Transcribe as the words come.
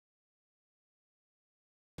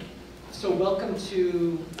So welcome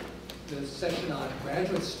to the session on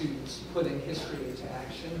graduate students putting history into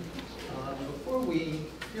action. Before we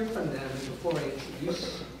hear from them and before I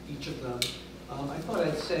introduce each of them, I thought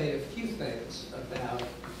I'd say a few things about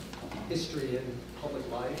history and public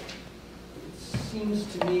life. It seems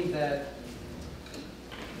to me that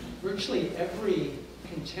virtually every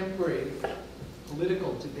contemporary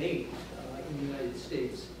political debate in the United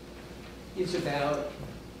States is about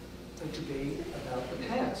a debate about the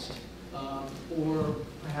past, or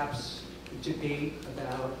perhaps a debate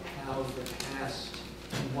about how the past,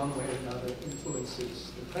 in one way or another,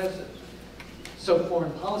 influences the present. So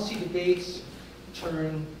foreign policy debates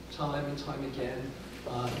turn time and time again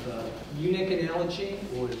on the Munich analogy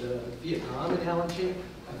or the Vietnam analogy.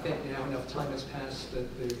 I think now enough time has passed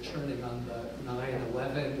that they're turning on the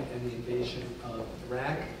 9/11 and the invasion of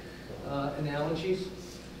Iraq analogies.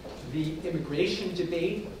 The immigration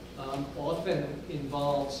debate often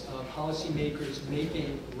involves policymakers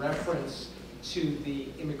making reference to the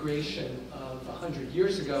immigration of 100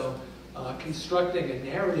 years ago, constructing a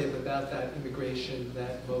narrative about that immigration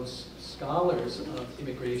that most scholars of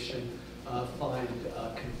immigration find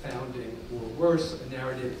confounding, or worse, a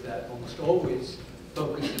narrative that almost always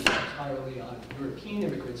focuses entirely on European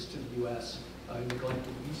immigrants to the U.S.,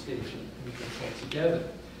 neglecting East Asian immigrants altogether.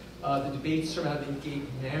 The debate surrounding gay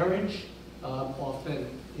marriage often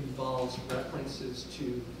involves references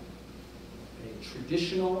to a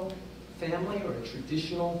traditional family or a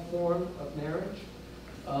traditional form of marriage.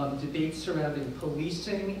 Debates surrounding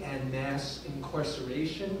policing and mass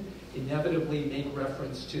incarceration inevitably make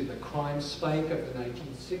reference to the crime spike of the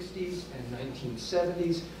 1960s and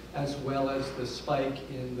 1970s, as well as the spike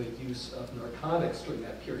in the use of narcotics during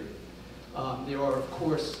that period. There are, of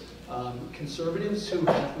course, conservatives who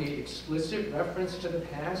have made explicit reference to the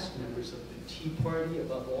past, members of the Tea Party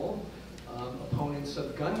above all. Opponents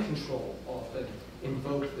of gun control often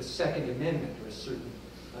invoke the Second Amendment, or a certain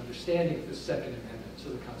understanding of the Second Amendment to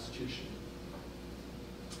the Constitution.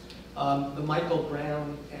 The Michael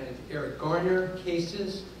Brown and Eric Garner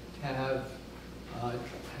cases have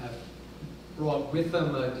brought with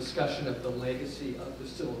them a discussion of the legacy of the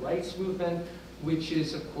Civil Rights Movement, which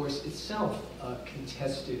is, of course, itself a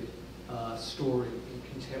contested story in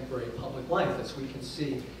contemporary public life, as we can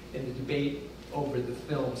see in the debate over the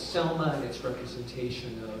film Selma and its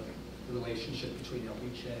representation of the relationship between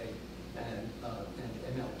LBJ and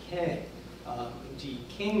MLK. Indeed,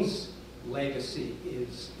 King's legacy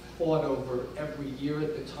is fought over every year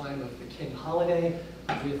at the time of the King holiday,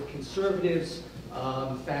 with conservatives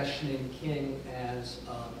fashioning King as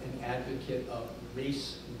an advocate of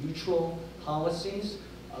race-neutral policies,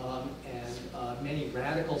 and many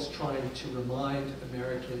radicals trying to remind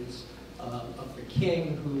Americans of the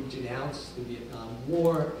King who denounced the Vietnam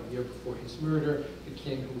War a year before his murder, the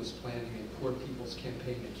King who was planning a poor people's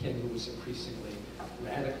campaign, the King who was increasingly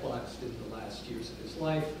radicalized in the last years of his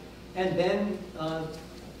life. And then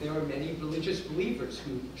there are many religious believers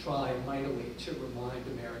who try mightily to remind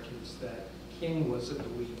Americans that King was a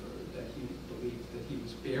believer, that he believed that he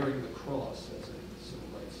was bearing the cross as a civil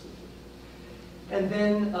rights leader. And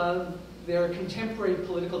then there are contemporary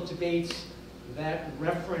political debates that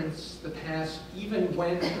reference the past even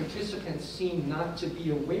when participants seem not to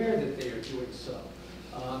be aware that they are doing so.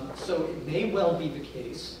 So it may well be the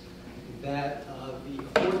case that the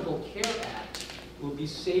Affordable Care Act will be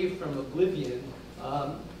saved from oblivion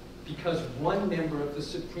because one member of the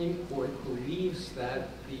Supreme Court believes that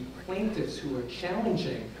the plaintiffs who are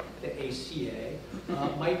challenging the ACA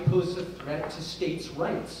might pose a threat to states'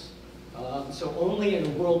 rights. So only in a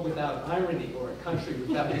world without irony, or a country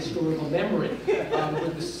without historical memory,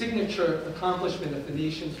 would the signature accomplishment of the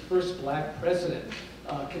nation's first black president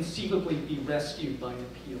conceivably be rescued by an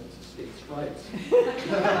appeal to states' rights.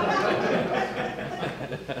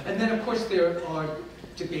 And then, of course, there are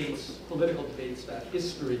debates, political debates about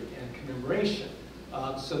history and commemoration.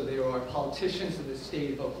 So there are politicians in the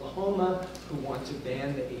state of Oklahoma who want to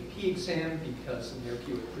ban the AP exam because, in their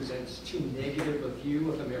view, it presents too negative a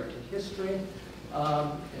view of American history.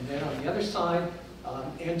 And then on the other side,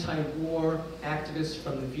 anti-war activists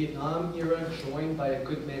from the Vietnam era, joined by a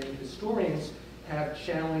good many historians, have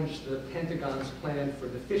challenged the Pentagon's plan for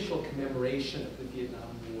an official commemoration of the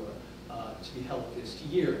Vietnam War to be held this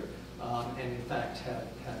year. And in fact have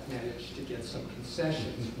managed to get some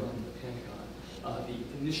concessions from the Pentagon.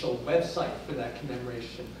 The initial website for that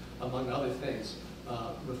commemoration, among other things,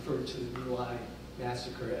 referred to the My Lai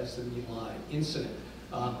massacre as the My Lai incident.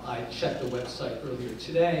 I checked the website earlier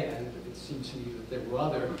today, and it seemed to me that there were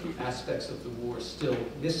other aspects of the war still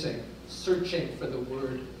missing. Searching for the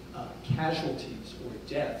word casualties or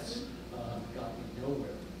deaths got me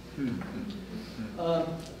nowhere.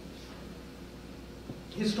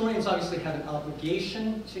 Historians obviously have an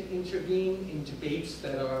obligation to intervene in debates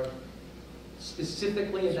that are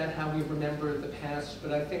specifically about how we remember the past,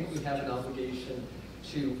 but I think we have an obligation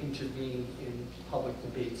to intervene in public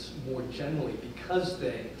debates more generally because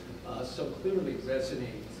they so clearly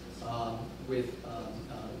resonate with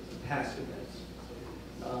past events.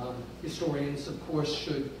 Historians, of course,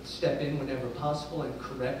 should step in whenever possible and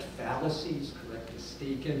correct fallacies, correct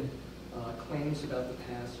mistaken claims about the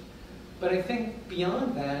past. But I think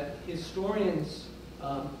beyond that, historians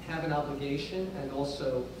have an obligation and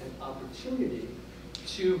also an opportunity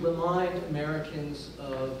to remind Americans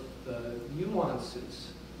of the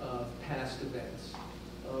nuances of past events,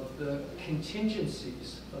 of the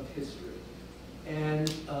contingencies of history,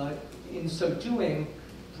 and in so doing,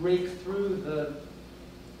 break through the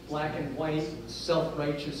black and white,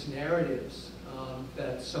 self-righteous narratives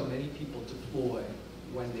that so many people deploy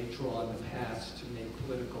when they draw on the past to make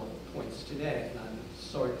political points today. And I'm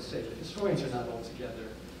sorry to say that historians are not altogether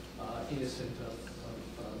innocent of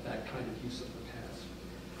that kind of use of the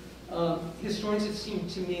past. Historians, it seemed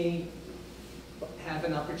to me, have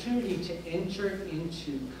an opportunity to enter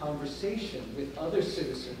into conversation with other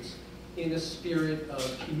citizens in a spirit of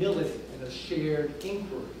humility and a shared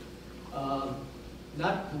inquiry.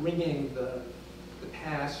 Not bringing the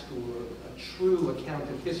past or a true account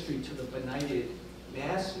of history to the benighted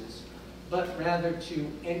masses, but rather to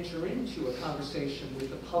enter into a conversation with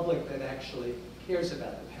the public that actually cares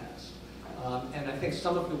about the past. And I think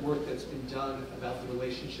some of the work that's been done about the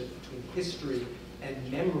relationship between history and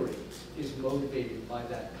memory is motivated by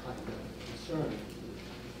that kind of concern.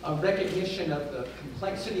 A recognition of the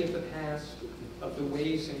complexity of the past, of the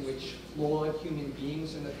ways in which flawed human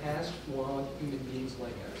beings in the past, flawed human beings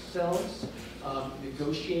like ourselves,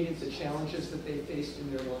 negotiated the challenges that they faced in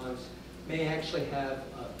their lives, may actually have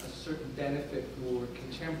a certain benefit for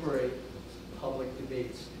contemporary public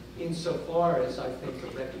debates, insofar as I think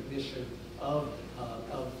a recognition of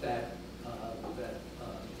that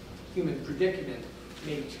human predicament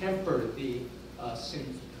may temper the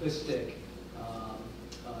simplistic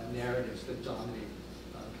narratives that dominate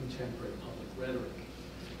contemporary public rhetoric.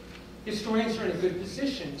 Historians are in a good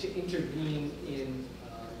position to intervene in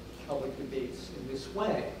public debates in this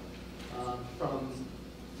way, from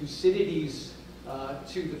Thucydides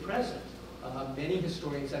to the present. Many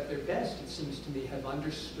historians at their best, it seems to me, have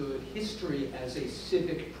understood history as a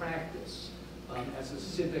civic practice, as a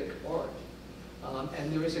civic art.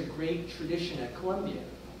 And there is a great tradition at Columbia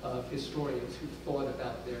of historians who thought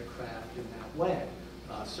about their craft in that way.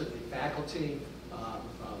 Certainly faculty,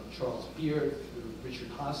 from Charles Beard through Richard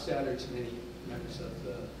Hofstadter to many members of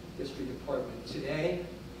the history department today,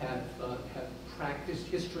 have practiced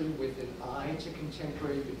history with an eye to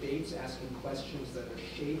contemporary debates, asking questions that are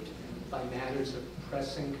shaped by matters of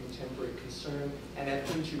pressing contemporary concern, and have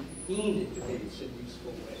intervened in debates in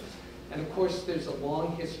useful ways. And of course, there's a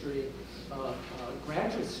long history of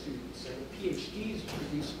graduate students and PhDs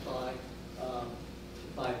produced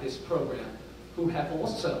by this program who have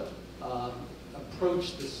also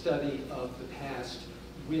approached the study of the past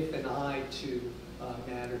with an eye to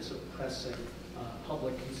matters of pressing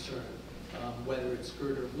public concern, whether it's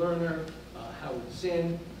Gerda Lerner, Howard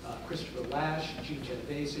Zinn, Christopher Lasch, Jean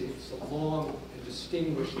Genovese. It's a long and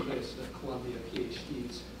distinguished list of Columbia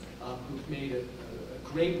PhDs who've made a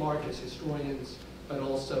great mark as historians, but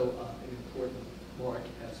also an important mark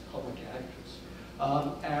as public actors.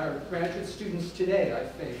 Our graduate students today, I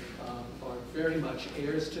think, are very much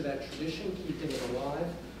heirs to that tradition, keeping it alive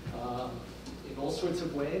in all sorts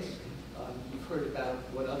of ways. You've heard about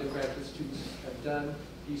what other graduate students have done.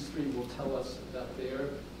 These three will tell us about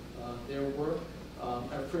their work.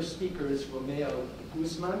 Our first speaker is Romeo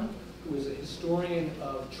Guzmán, who is a historian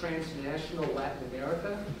of transnational Latin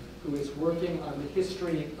America, who is working on the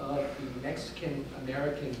history of the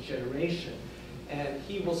Mexican-American generation. And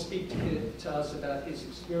he will speak to us about his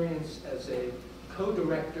experience as a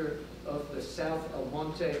co-director of the South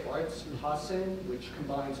Aumoithe Arts Hasen, which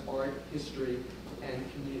combines art, history,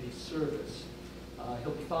 and community service.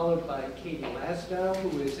 He'll be followed by Katie Lasdow,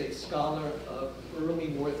 who is a scholar of early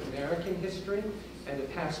North American history and a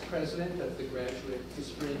past president of the Graduate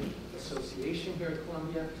History Association here at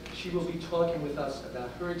Columbia. She will be talking with us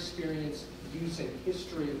about her experience using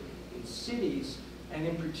history in cities, and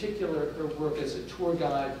in particular, her work as a tour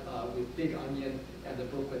guide with Big Onion and the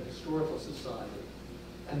Brooklyn Historical Society.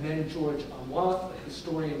 And then George Aumoithe, a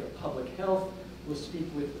historian of public health, will speak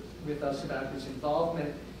with us about his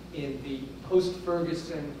involvement in the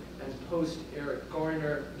post-Ferguson and post-Eric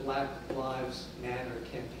Garner Black Lives Matter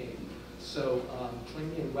campaign. So join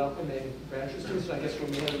me in welcoming graduate students. I guess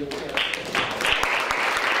Romeo, you'll get.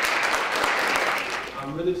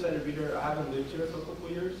 I'm really excited to be here. I haven't lived here for a couple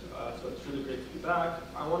of years, so it's really great to be back.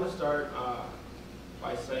 I want to start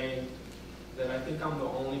by saying that I think I'm the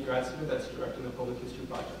only grad student that's directing the public history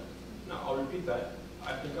project. Now, I'll repeat that.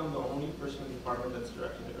 I think I'm the only person in the department that's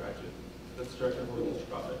directing the public history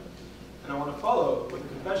project. And I want to follow with a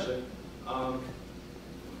confession.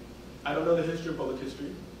 I don't know the history of public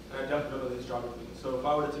history, and I definitely don't know the historiography. So if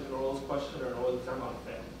I were to take an oral question or an oral exam, I would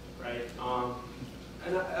fail, right?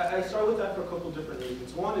 And I start with that for a couple of different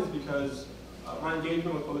reasons. One is because my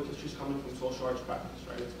engagement with public history is coming from social arts practice,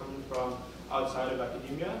 right? It's coming from outside of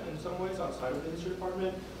academia in some ways, outside of the history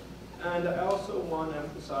department. And I also want to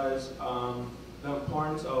emphasize the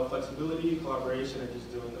importance of flexibility, collaboration, and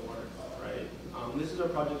just doing the work, right? This is a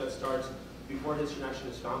project that starts before History in Action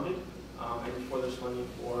is founded and before there's funding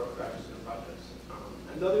for graduate student projects.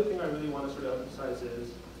 And the other thing I really want to sort of emphasize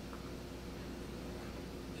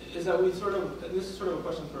is that we sort of, this is sort of a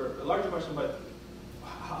question for a larger question, but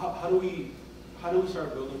how do we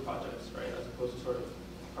start building projects, right, as opposed to sort of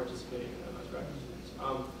participating in them as graduate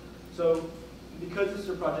students? So because this is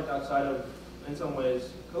a project outside of, in some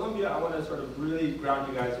ways, Columbia, I want to sort of really ground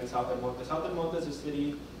you guys in South Aumoithe. South Aumoithe is a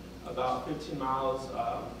city about 15 miles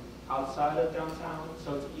outside of downtown,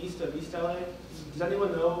 so it's east of East LA. Does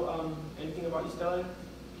anyone know anything about East LA?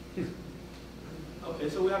 Okay,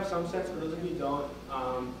 so we have some sense, for those of you who don't.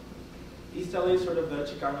 East LA is sort of the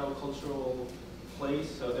Chicano cultural place,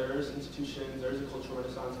 so there's institutions, there's a cultural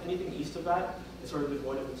renaissance. Anything east of that is sort of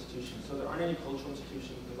devoid of institutions. So there aren't any cultural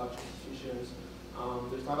institutions, intellectual institutions.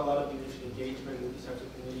 There's not a lot of leadership engagement with these types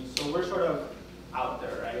of communities. So we're sort of out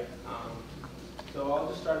there, right? So I'll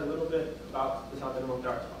just start a little bit about the South Aumoithe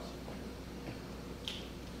Arts House.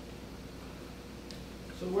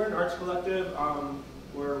 So we're an arts collective.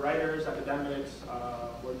 We're writers, academics,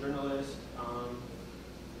 we're journalists,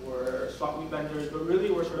 we're swap meet vendors, but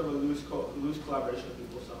really we're sort of a loose collaboration of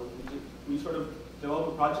people. So we sort of develop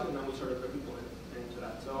a project and then we sort of bring people into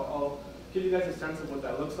that. So I'll give you guys a sense of what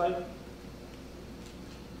that looks like.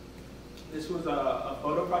 This was a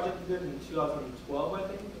photo project we did in 2012, I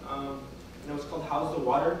think, and it was called How's the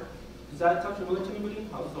Water? Does that sound familiar to anybody?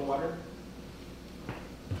 How's the Water?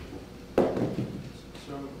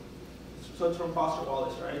 So it's from Foster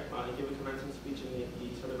Wallace, right? He gave a commencement speech and he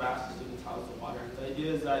sort of asked the students, how's the water? And the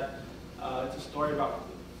idea is that it's a story about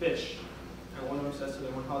fish. And one of them says to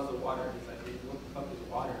them, well, how's the water? And he's like, what the fuck is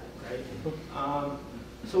water, right?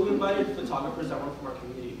 So we invited photographers that weren't from our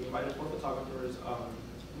community. We invited 4 photographers,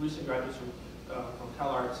 recent graduates from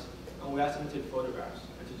CalArts, and we asked them to take photographs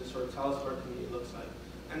and to just sort of tell us what our community looks like.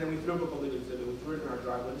 And then we threw up a public exhibit. We threw it in our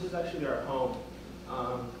driveway. This is actually their home.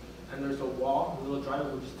 And there's a wall, a little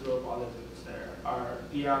driveway, we just threw up all the exhibits there. Our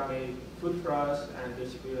DA made food for us, and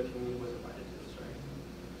basically the community was invited to this, right?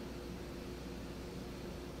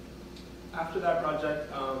 After that project,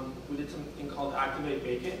 we did something called Activate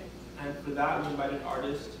Vacant, and for that we invited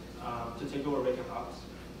artists to take over vacant lots.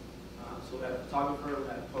 So we had a photographer, we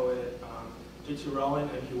had a poet, J2 Rowan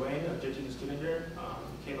and Huane, J2 the student here,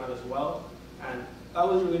 came out as well. And that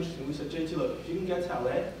was really interesting. We said, J2, look, if you can get to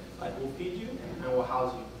LA, like, we'll feed you and we'll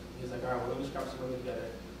house you. He's like, all right, well, let me scrap some money together.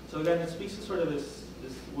 So again, it speaks to sort of this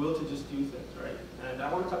will to just do things, right? And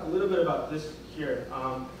I want to talk a little bit about this here.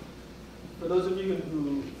 For those of you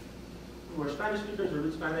who are Spanish speakers or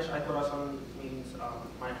read Spanish, Ay Corazón means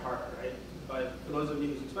my heart, right? But for those of you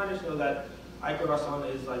who speak Spanish, know that Ay Corazón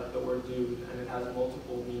is like the word dude, and it has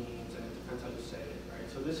multiple meanings, and it depends how you say it, right?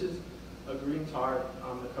 So this is a green tarp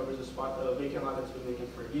that covers a vacant lot that's been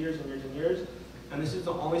vacant for years and years and years, and this is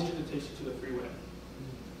the only street that takes you to the freeway.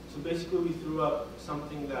 So basically we threw up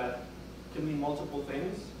something that can mean multiple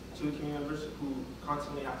things to the community members who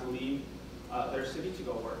constantly have to leave their city to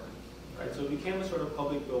go work, right? So it became a sort of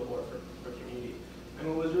public billboard for community. And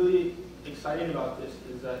what was really exciting about this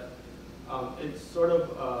is that it's sort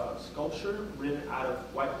of a sculpture written out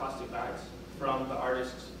of white plastic bags from the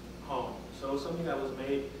artist's home. So something that was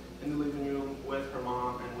made in the living room with her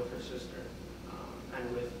mom and with her sister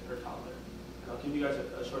and with her toddler. And I'll give you guys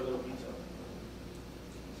a short little detail.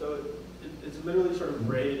 So it's literally sort of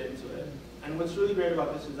braided into it. And what's really great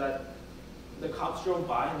about this is that the cops drove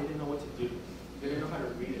by and they didn't know what to do. They didn't know how to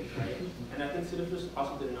read it, right? And I think citizens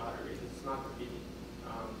also didn't know how to read it. It's not graffiti.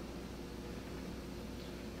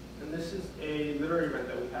 And this is a literary event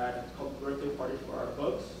that we had. It's called Birthday Party for Our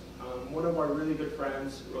Books. One of our really good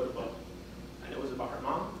friends wrote a book. And it was about her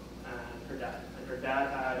mom and her dad. And her dad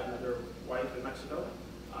had another wife in Mexico.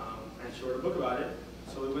 And she wrote a book about it.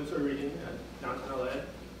 So we went to a reading at downtown LA.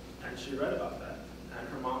 And she read about that. And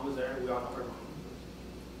her mom was there, and we all know her mom.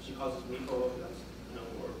 She calls us Miko, that's,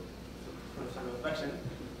 we're from a sign of affection.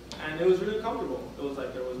 And it was really comfortable. It was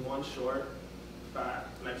like there was one short, fat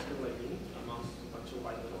Mexican lady amongst a bunch of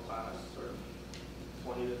white middle class, sort of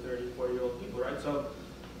 20 to 30, 40-year-old people, right? So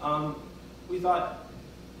we thought,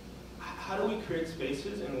 how do we create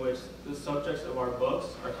spaces in which the subjects of our books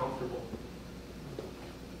are comfortable?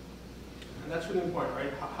 And that's really important,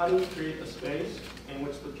 right? How do we create a space in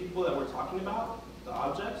which the people that we're talking about, the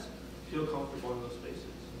objects, feel comfortable in those spaces?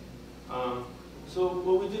 So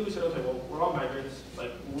what we did, we said, okay, well, we're all migrants.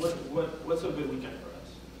 Like, what's a good weekend for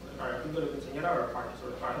us? Like, all right, we can go to quinceañera or a party.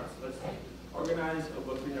 So, all right, let's organize a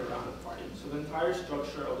book reading around a party. So the entire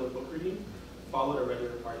structure of the book reading followed a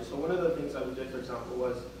regular party. So one of the things that we did, for example,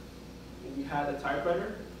 was we had a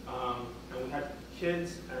typewriter, and we had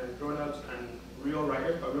kids and grown-ups and real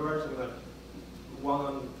writers, but real writers, like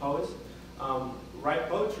well-known poets, write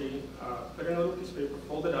poetry, put it in a little piece of paper,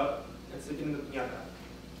 fold it up, and stick it in the piñata.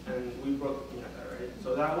 And we broke the piñata, right?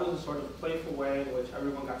 So that was a sort of playful way in which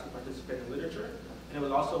everyone got to participate in literature, and it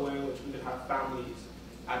was also a way in which we could have families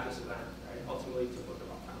at this event, right? Ultimately, it's a book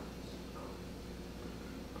about families.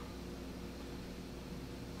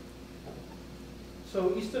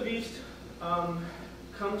 So East of East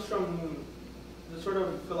comes from the sort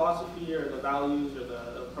of philosophy or the values or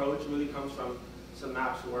the approach really comes from some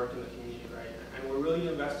maps work in the community, right? And we're really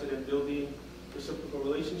invested in building reciprocal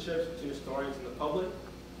relationships between historians and the public.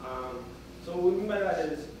 So what we mean by that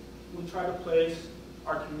is we try to place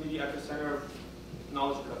our community at the center of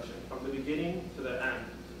knowledge production from the beginning to the end.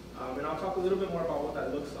 And I'll talk a little bit more about what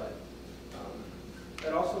that looks like.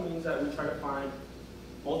 That also means that we try to find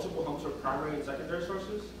multiple homes for primary and secondary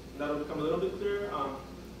sources. And that'll become a little bit clearer.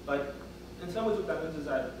 But in some ways what that means is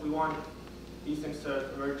that we want these things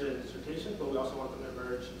to emerge in dissertations, but we also want them to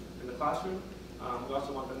emerge in the classroom. We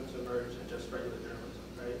also want them to emerge in just regular journalism,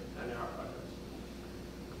 right? And in our projects.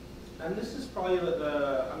 And this is probably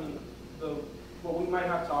what we might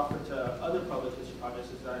have to offer to other public history projects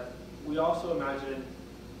is that we also imagine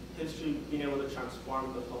history being able to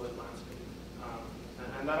transform the public landscape.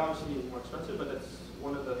 And that obviously is more expensive, but that's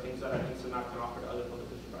one of the things that I think SIMAP can offer to other public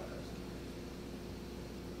history projects.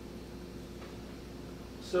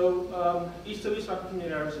 So East of East Rapid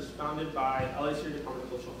Community Artists is founded by LA City Department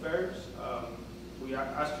of Cultural Affairs. We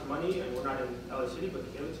asked for money, and we're not in LA City, but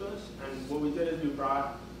they gave it to us. And what we did is we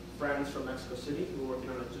brought friends from Mexico City who were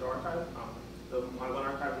working on the digital archive, my one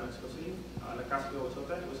archive in Mexico City, La Casa de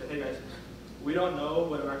Aumoithe. We said, hey guys, we don't know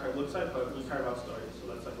what an archive looks like, but we care about stories,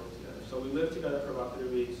 so let's work together. So we lived together for about 3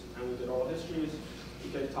 weeks, and we did oral histories,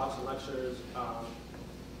 we did talks and lectures,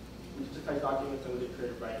 we digitized documents, and we did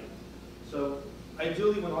creative writing. So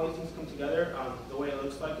ideally, when all these things come together, the way it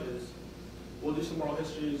looks like is we'll do some oral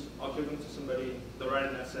histories, I'll give them to somebody, they'll write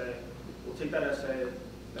an essay, we'll take that essay,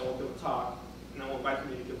 then we'll give a talk, and then we'll invite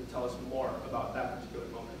community to tell us more about that particular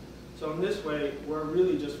moment. So in this way, we're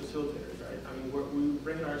really just facilitators, right? I mean, we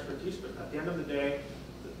bring in our expertise, but at the end of the day,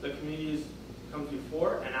 the communities come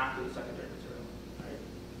before and after the secondary material,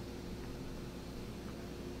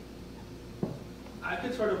 right? I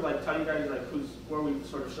could sort of like tell you guys like where we've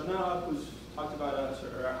sort of shown up, who's talked about us,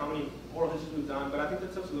 or how many oral histories we've done, but I think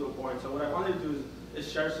that stuff's a little boring. So what I wanted to do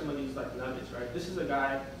is share some of these like nuggets, right? This is a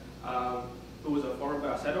guy who was a former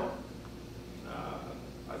bracero.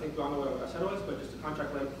 I think we all know what a bracero is, but just a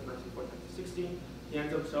contract labor from 1940 to 1960. He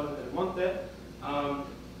ends up selling in Aumoithe.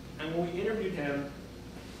 And when we interviewed him,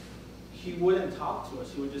 he wouldn't talk to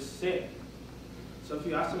us, he would just sing. So if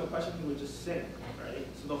you asked him a question, he would just sing, right?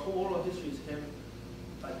 So the whole oral history is him,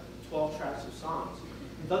 like 12 tracks of songs.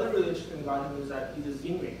 The other really interesting about him is that he's a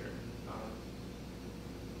zine maker.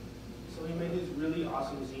 So he made these really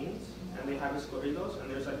awesome zines, and they have his corridos, and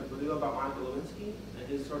there's like a corrido about Monica Lewinsky, and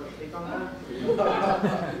his sort of take on that.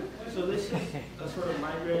 So this is a sort of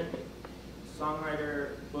migrant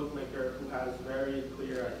songwriter, bookmaker who has very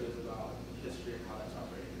clear ideas about history and how that's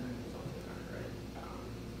operating and his own take on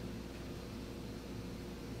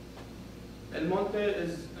it, right? Aumoithe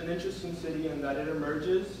is an interesting city in that it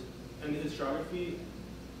emerges in the historiography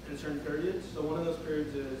in certain periods. So one of those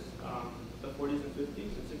periods is the 40s and 50s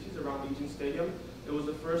and 60s around Legion Stadium. It was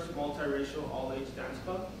the first multiracial all-age dance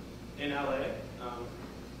club in LA.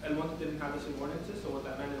 Aumoithe didn't have the same ordinances, so what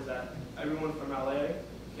that meant is that everyone from LA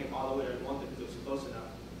came all the way to Aumoithe because it was close enough.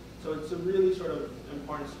 So it's a really sort of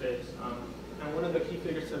important space. And one of the key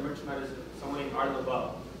figures to emerge from that is someone named Art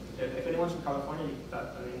LaBelle. If anyone's from California,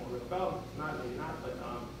 that name will ring a bell. Not, maybe not, but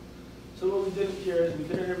so what we did here is we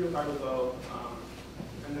did an interview with Art LaBelle,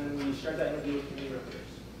 and then we shared that interview with community members.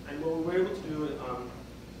 And what we were able to do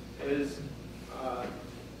is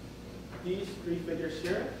these 3 figures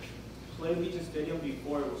here played Legion Stadium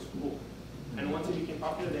before it was cool. And once it became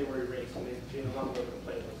popular, they were erased, and they no longer were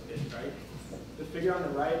played those days, right? The figure on the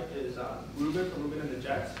right is Ruben from Ruben and the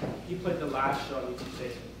Jets. He played the last show at UT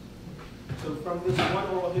Station. So from this one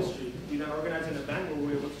oral history, we then organized an event where we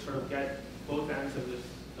were able to sort of get both ends of this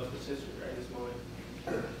history, right, this moment.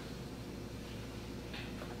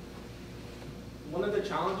 One of the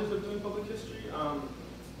challenges of doing public history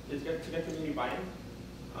is to get community buy-in.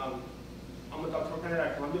 I'm a doctoral candidate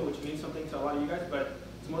at Columbia, which means something to a lot of you guys, but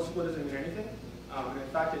to most people it doesn't mean anything. And in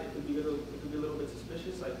fact, it could be a little bit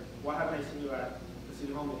suspicious. Like, why haven't I seen you at the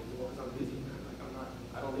city hall meeting? Well, because I'm busy, man. Like,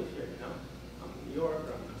 I don't live here, you know. I'm in New York,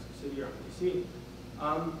 or I'm in Mexico City, or I'm in DC.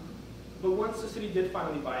 But once the city did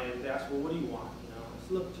finally buy in, they asked, well, what do you want? You know, I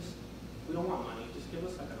said, look, we don't want money. Just give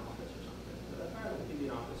us like an office or something. They're like, all right, we'll give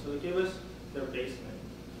you an office. So they gave us their basement.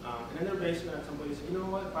 And in their basement, at some point, they said, you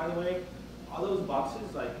know what? By the way, all those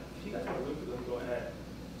boxes, like, if you guys want to look for them, go ahead.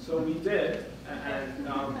 So we did, and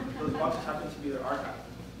those boxes happen to be their archive.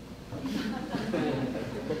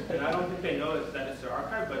 And I don't think they know that it's their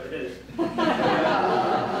archive, but it is.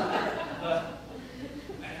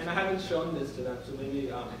 And I haven't shown this to them, so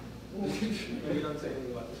maybe maybe don't say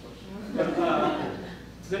anything about this one.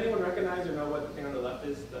 Does anyone recognize or know what the thing on the left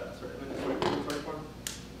is, the sort of inventory form?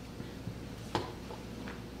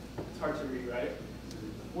 It's hard to read, right?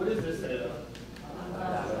 What does this say, though?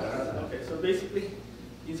 Okay, so basically,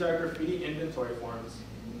 these are graffiti inventory forms.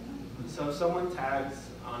 So if someone tags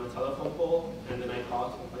on a telephone pole and then I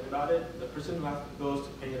call to complain about it, the person who goes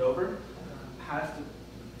to paint it over has to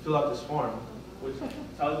fill out this form, which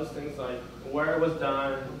tells us things like where it was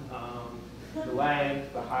done, the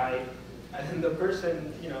length, the height, and then the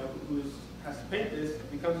person, you know, who has to paint this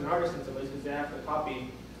becomes an artist in some ways because they have to copy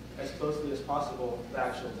as closely as possible the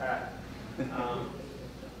actual tag.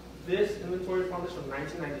 This inventory form is from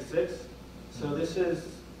 1996, so this is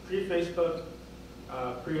pre-Facebook,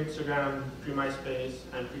 pre-Instagram, pre-MySpace,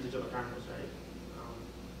 and pre-digital cameras, right?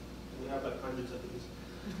 We have like hundreds of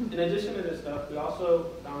these. In addition to this stuff, we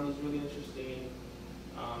also found these really interesting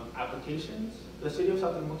applications. The city of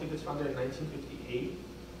South Aumoithe was founded in 1958,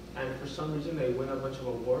 and for some reason they win a bunch of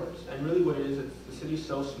awards. And really what it is, the city's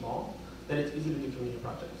so small that it's easy to do community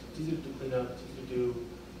projects. It's easy to do cleanup, it's easy to do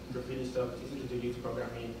graffiti stuff, it's easy to do youth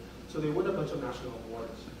programming. So they win a bunch of national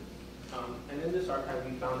awards. And in this archive,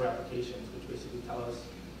 we found their applications, which basically tell us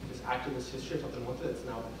this activist history of South Aumoithe that's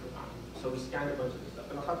now been forgotten. So we scanned a bunch of this stuff,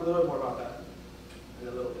 and I'll talk a little bit more about that in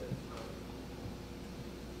a little bit.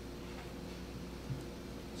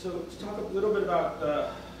 So to talk a little bit about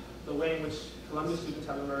the way in which Columbia students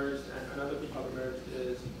have emerged and other people have emerged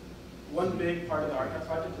is one big part of the archive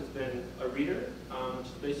project has been a reader, which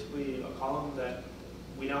is basically a column that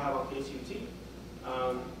we now have on KCUT.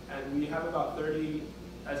 And we have about 30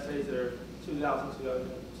 essays that are 2,000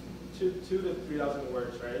 to 3,000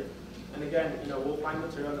 words, right? And again, you know, we'll find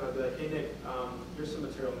material and I'll be like, hey Nick, here's some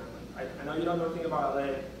material, man. Like, I know you don't know anything about LA.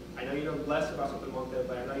 I know you know less about South Aumoithe,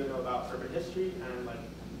 but I know you know about urban history and like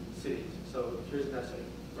cities. So here's an essay,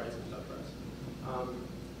 write some stuff for us.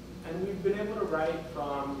 And we've been able to write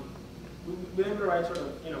sort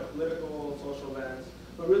of, you know, political, social events,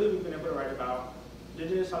 but really we've been able to write about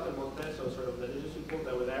indigenous South Aumoithe, so sort of the indigenous people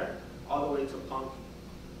that were there, all the way to punk,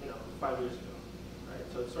 you know, 5 years ago, right?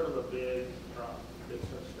 So it's sort of a big sort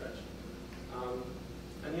of stretch.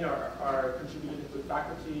 And you know, our contributors include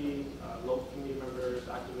faculty, local community members,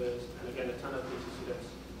 activists, and again, a ton of PhD students.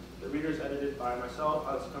 The reader is edited by myself,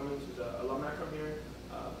 Alex Cummings, who's an alumni from here,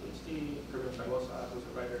 PhD, Kathryn, who's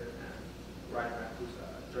a writer, and Ryan Mack, who's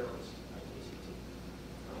a journalist at KCT.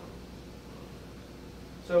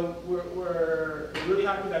 So we're really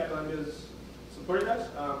happy that Columbia's supported us.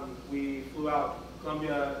 We flew out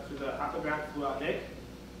Columbia through the HACA grant, flew out Nick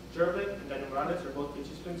Jervik and Daniel Morales, are both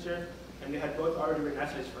PhD students here, and they had both already written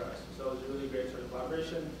essays for us. So it was a really great sort of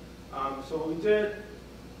collaboration. So what we did,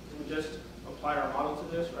 we just applied our model to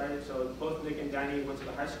this, right? So both Nick and Danny went to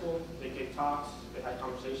the high school, they gave talks, they had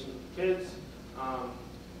conversations with kids.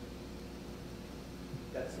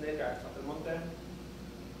 That's Nick at South Aumoithe.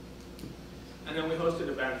 And then we hosted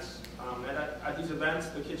events. And at these events,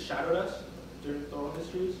 the kids shadowed us during the oral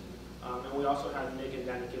histories. And we also had Nick and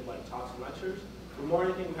Danny give like talks and lectures. But more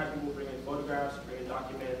than anything, we had people bring in photographs, bring in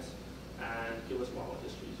documents, and give us oral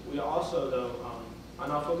histories. We also, though,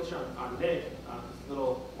 and I'll focus here on Nick, it's a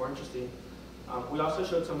little more interesting. We also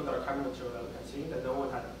showed some of the archival material that we had seen that no one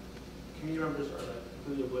had, community members are like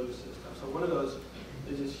completely oblivious to this stuff. So one of those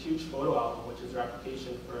is this huge photo album, which is their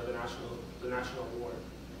application for the national award.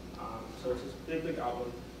 So it's this big, big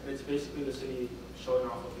album, and it's basically the city showing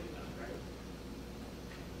off what they've done, right?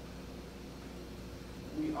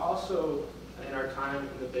 We also, in our time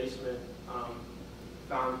in the basement,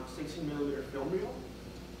 found 16mm film reel,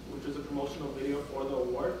 which was a promotional video for the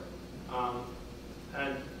award.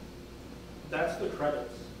 And that's the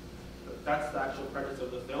credits. That's the actual credits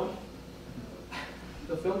of the film.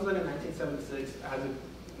 The film's done in 1976. It has a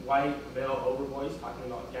white male over voice talking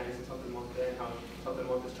about gangs and something Aumoithe and how something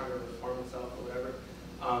Aumoithe is trying to reform himself or whatever.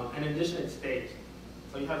 And in addition, it's staged.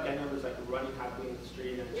 So you have gang members like running happily in the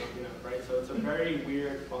street and jumping up, right? So it's a very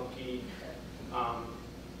weird, funky,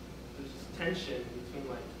 there's this tension between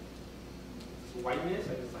like this whiteness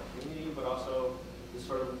and this like unity, but also this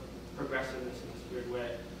sort of progressiveness in this weird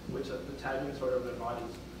way, which the tagging sort of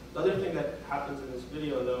embodies. The other thing that happens in this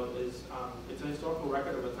video, though, is it's a historical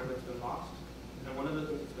record of a time that's been lost. And one of the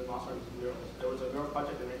things that's been lost are these murals. There was a mural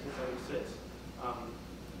project in 1976,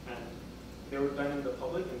 and they were done in the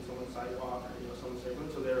public in someone's sidewalk or someone's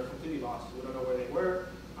neighborhood, so they were completely lost. We don't know where they were.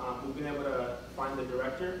 We've been able to find the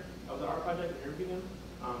director of the art project and interview him.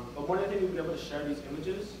 But one of the things we've been able to share these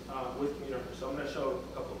images with community members. So I'm going to show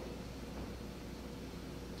a couple.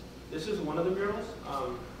 This is one of the murals,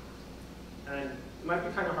 and it might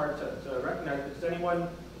be kind of hard to recognize, but does anyone,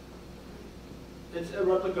 it's a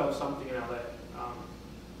replica of something in LA.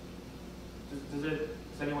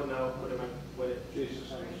 Does anyone know what it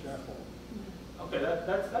Jesus on the scaffold. Okay,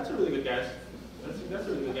 that's a really good guess. That's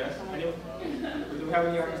a really good guess. Anyone? Do we have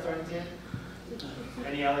any art historians here?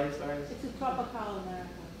 Any LA historians? It's a tropical America.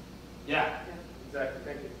 Yeah, exactly.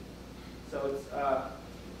 Thank you. So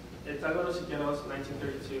it's Alvaro Siqueiros,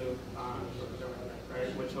 1932,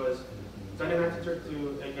 right? Which was done in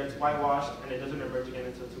 1932. It gets whitewashed and it doesn't emerge again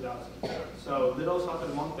until 2000. So Little South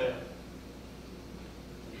del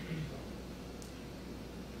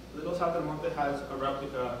Monte has a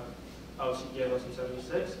replica of Siqueiros in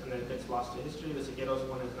 76, and then it gets lost to history. The Siqueiros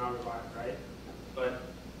one is now revived, right? But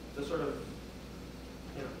the sort of,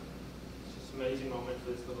 it's this amazing moment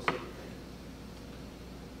for this little city.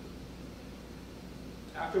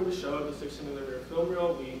 After we showed the 16mm film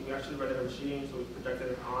reel, we actually read it on a machine, so we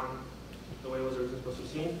projected it on the way it was originally supposed to be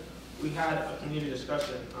seen. We had a community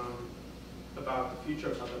discussion about the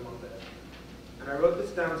future of South del Monte. And I wrote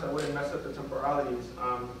this down so I wouldn't mess up the temporalities.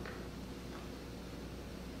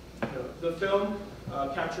 The film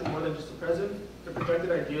captured more than just the present. It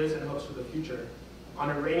projected ideas and hopes for the future. On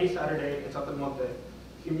a rainy Saturday in South del Monte,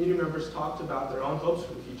 community members talked about their own hopes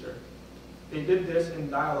for the future. They did this in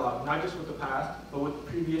dialogue, not just with the past, but with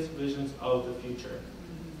previous visions of the future.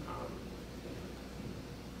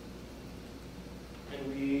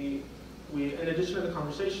 And we, in addition to the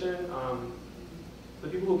conversation, the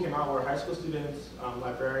people who came out were high school students,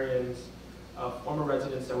 librarians, former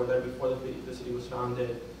residents that were there before the city was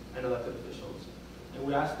founded, and elected officials. And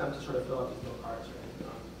we asked them to sort of fill out these little cards,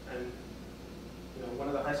 right? And one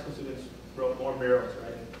of the high school students wrote more murals,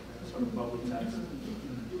 right? And sort of bubbly text.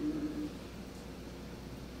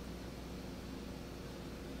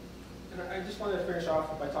 And I just wanted to finish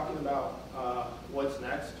off by talking about what's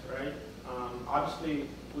next, right? Obviously,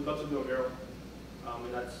 we'd love to do a mural,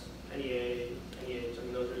 and that's any age. I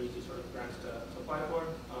mean, those are easy sort of grants to apply for.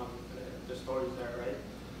 And the story's there, right?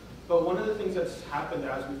 But one of the things that's happened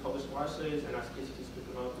as we published more essays and as KCT's picked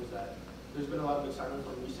them up is that there's been a lot of excitement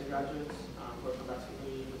from recent graduates who are from that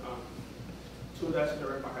community. 2 of the essays are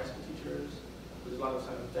written by high school teachers. There's a lot of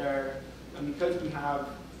excitement there. And because we have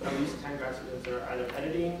at least 10 grad students that are either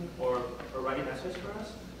editing or writing essays for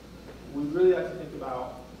us, we really like to think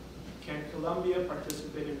about, can Columbia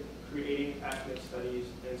participate in creating ethnic studies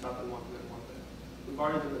in South del Monte and Monte? We've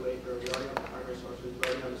already done the labor, we already have the primary sources, we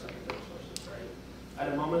already have the secondary sources, right?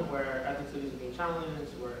 At a moment where ethnic studies are being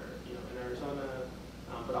challenged, where, in Arizona,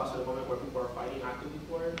 but also at a moment where people are fighting actively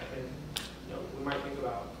for it, I think, we might think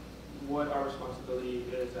about what our responsibility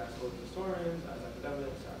is as both historians, as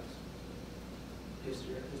academics, as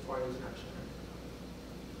historians in action.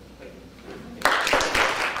 Thank you.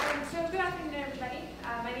 So good afternoon, everybody.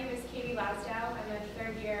 My name is Lasdow. I'm a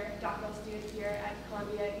 3rd-year doctoral student here at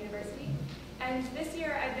Columbia University. And this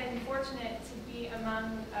year I've been fortunate to be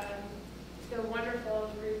among the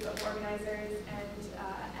wonderful group of organizers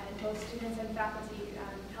and both students and faculty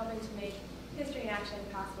helping to make History in Action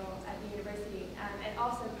possible at the university, and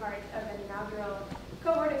also part of an inaugural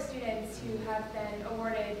cohort of students who have been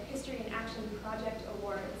awarded History in Action Project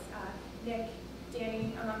Awards. Nick,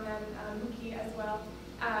 Danny among them, Mookie as well.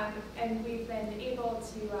 And we've been able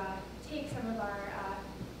to take some of our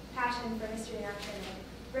passion for History in Action and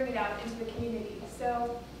bring it out into the community.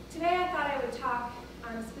 So today I thought I would talk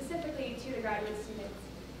specifically to the graduate students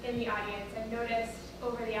in the audience. I've noticed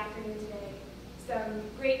over the afternoon today some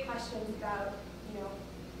great questions about,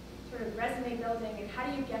 sort of resume building and how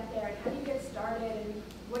do you get there and how do you get started and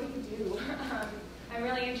what do you do? I'm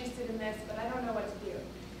really interested in this, but I don't know what to do.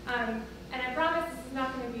 And I promise this is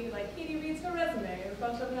not going to be like Katie reads her resume in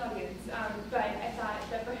front of an audience, but I thought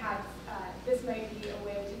that perhaps this might be a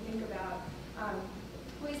way to think about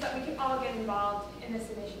ways that we can all get involved in this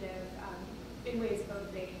initiative in ways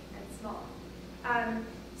both big and small.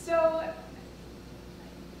 So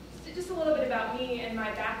just a little bit about me and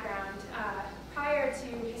my background. Prior to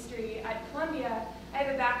history at Columbia, I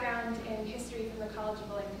have a background in history from the College of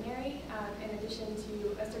William and Mary, in addition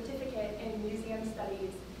to a certificate in museum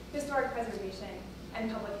studies, historic preservation, and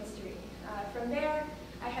public history. From there,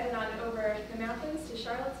 I headed on over the mountains to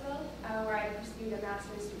Charlottesville, where I pursued a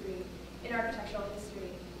master's degree in architectural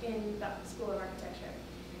history in the School of Architecture.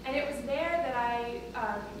 And it was there that I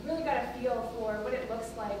really got a feel for what it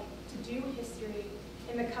looks like to do history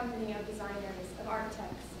in the company of designers, of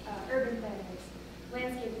architects, urban planners,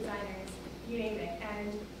 landscape designers, you name it.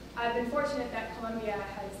 And I've been fortunate that Columbia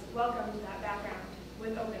has welcomed that background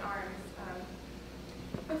with open arms.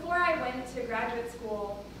 Before I went to graduate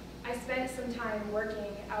school, I spent some time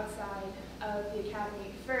working outside of the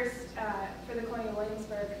academy, first for the Colonial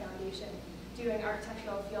Williamsburg Foundation, doing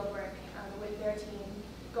architectural fieldwork with their team,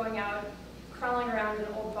 going out, crawling around in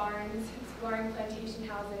old barns, exploring plantation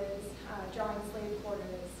houses, drawing slave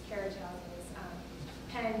quarters, carriage houses,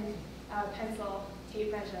 pen, pencil,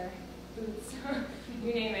 tape measure, boots,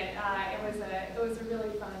 you name it. It was a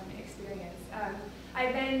really fun experience.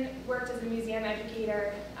 I then worked as a museum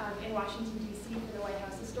educator in Washington, D.C. for the White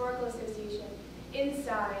House Historical Association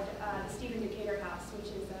inside the Stephen Decatur House, which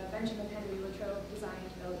is a Benjamin Henry Latrobe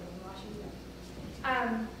designed building in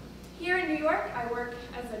Washington. Here in New York, I work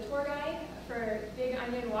as a tour guide for Big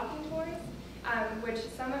Onion walking tours, which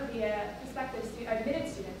some of the prospective admitted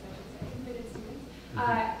students,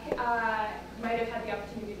 might have had the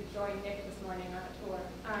opportunity to join Nick this morning on a tour.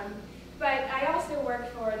 But I also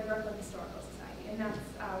work for the Brooklyn Historical Society, and that's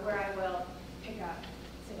where I will pick up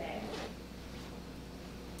today.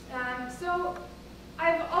 So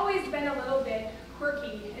I've always been a little bit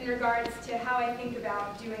quirky in regards to how I think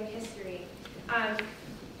about doing history.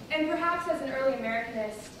 And perhaps as an early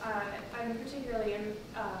Americanist, I'm particularly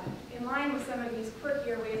in line with some of these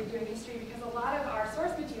quirkier ways of doing history because a lot of our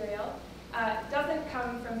source material doesn't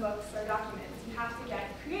come from books or documents. You have to get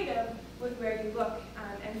creative with where you look.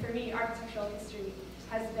 And for me, architectural history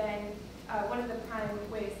has been one of the prime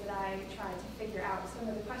ways that I try to figure out some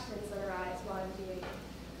of the questions that arise while I'm doing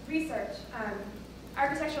research.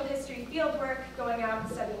 Architectural history fieldwork, going out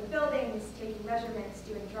and studying buildings, taking measurements,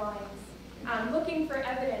 doing drawings, looking for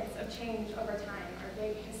evidence of change over time, our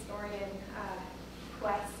big historian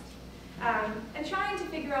quest, and trying to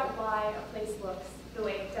figure out why a place looks the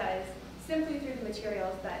way it does, simply through the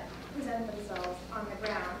materials that present themselves on the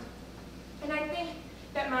ground. And I think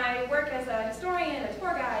that my work as a historian, a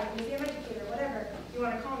tour guide, a museum educator, whatever you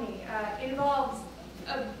want to call me, involves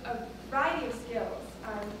a variety of skills.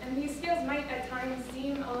 And these skills might at times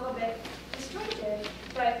seem a little bit disjointed,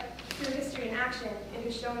 but through history and action, it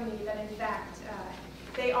has shown me that in fact,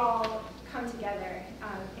 they all come together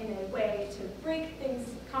in a way to break things,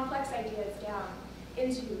 complex ideas down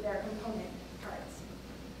into their component parts.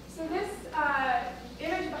 So this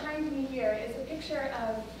image behind me here is a picture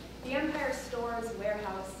of the Empire Stores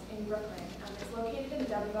warehouse in Brooklyn. It's located in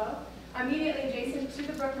Dumbo, immediately adjacent to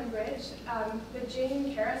the Brooklyn Bridge. The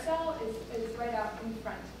Jane Carousel is right out in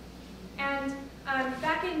front. And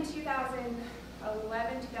back in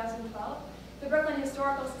 2011, 2012, the Brooklyn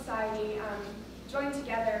Historical Society joined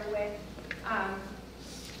together with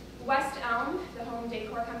West Elm, the home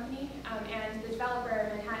decor company, and the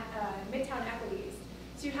developer Midtown Equities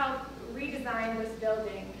to help redesign this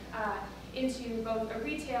building into both a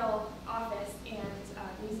retail office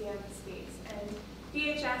and museum space. And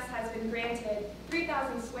DHS has been granted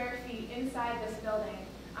 3,000 square feet inside this building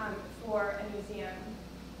for a museum.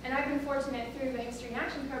 And I've been fortunate through the History in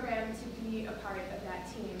Action program to be a part of that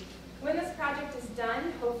team. When this project is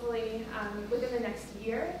done, hopefully within the next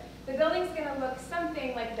year, the building's going to look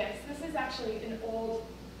something like this. This is actually an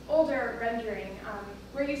older rendering.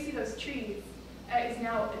 Where you see those trees is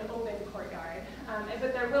now an open courtyard.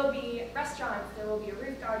 But there will be restaurants, there will be a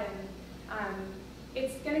roof garden.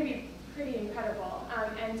 It's going to be pretty incredible.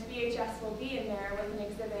 And BHS will be in there with an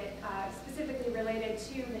exhibit specifically related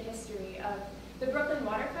to the history of the Brooklyn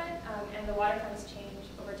waterfront and the waterfront's change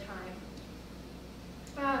over time.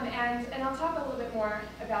 And I'll talk a little bit more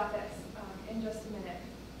about this in just a minute.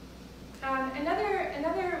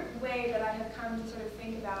 Another way that I have come to sort of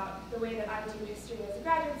think about the way that I do history as a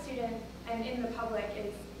graduate student and in the public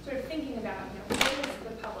is sort of thinking about, what is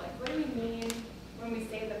the public? What do we mean when we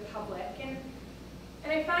say the public? And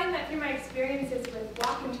And I find that through my experiences with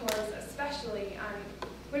walking tours especially,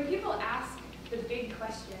 when people ask the big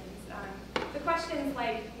questions, the questions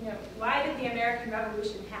like, why did the American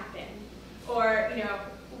Revolution happen? Or,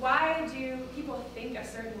 why do people think a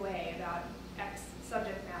certain way about X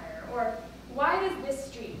subject matter? Or why does this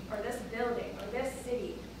street, or this building, or this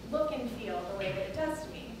city look and feel the way that it does to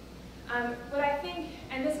me? What I think,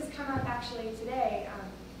 and this has come up actually today,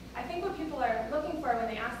 I think what people are looking for when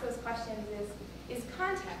they ask those questions is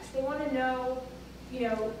context. They want to know,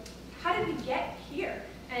 how did we get here?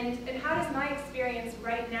 And how does my experience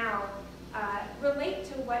right now relate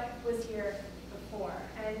to what was here before?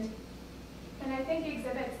 And I think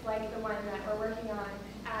exhibits like the one that we're working on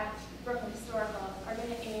at Brooklyn Historical are going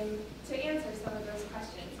to aim to answer some of those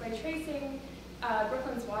questions. By tracing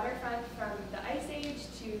Brooklyn's waterfront from the Ice Age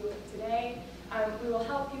to today, we will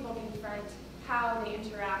help people confront how they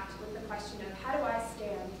interact with the question of how do I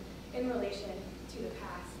stand in relation to the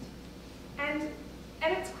past. And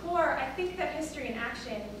at its core, I think that history in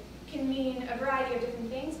action can mean a variety of different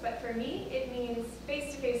things, but for me, it means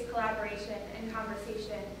face-to-face collaboration and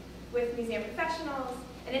conversation with museum professionals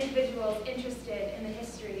and individuals interested in the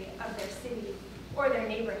history of their city or their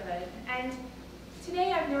neighborhood. And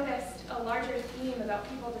today I've noticed a larger theme about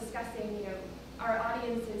people discussing, our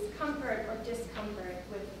audience's comfort or discomfort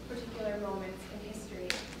with particular moments in history.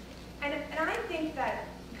 And I think that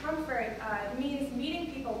comfort means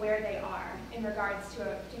meeting people where they are in regards to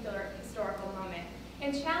a particular historical moment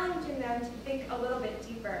and challenging them to think a little bit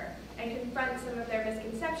deeper and confront some of their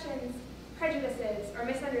misconceptions, prejudices, or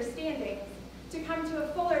misunderstandings to come to a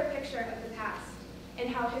fuller picture of the past and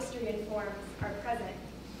how history informs our present.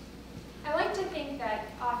 I like to think that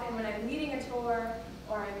often when I'm leading a tour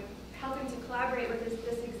or I'm helping to collaborate with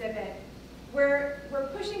this exhibit, we're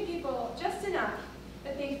pushing people just enough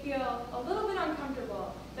that they feel a little bit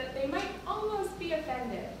uncomfortable, that they might almost be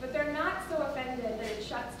offended, but they're not so offended that it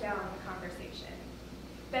shuts down the conversation.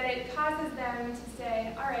 That it causes them to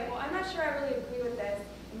say, all right, well, I'm not sure I really agree with this.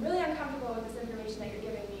 I'm really uncomfortable with this information that you're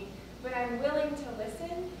giving me, but I'm willing to listen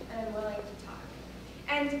and I'm willing to talk.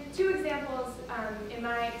 And two examples in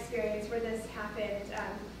my experience where this happened,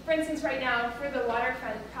 for instance, right now, for the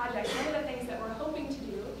waterfront project, one of the things that we're hoping to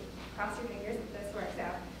do, cross your fingers if this works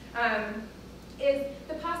out, is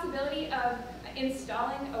the possibility of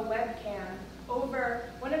installing a webcam over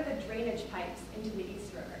one of the drainage pipes into the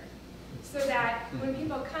East River. So that when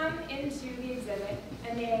people come into the exhibit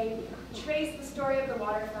and they trace the story of the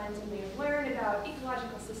waterfront and they learn about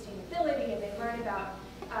ecological sustainability and they learn about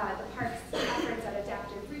the park's efforts at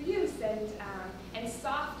adaptive reuse and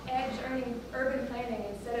soft edge urban planning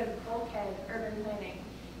instead of bulkhead urban planning,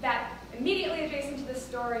 that immediately adjacent to the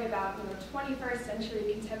story about 21st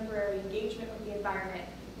century contemporary engagement with the environment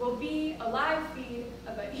will be a live feed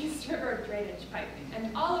of an East River drainage pipe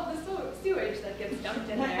and all of the sewage that gets dumped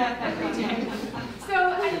in there every day.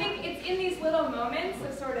 So I think it's in these little moments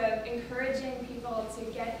of sort of encouraging people to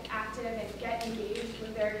get active and get engaged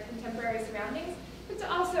with their contemporary surroundings, but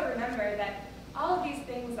to also remember that all of these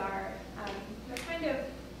things are they're kind of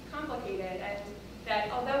complicated, and that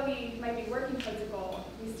although we might be working towards a goal,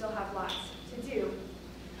 we still have lots to do.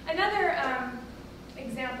 Another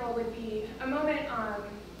example would be a moment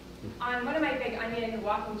on one of my Big Onion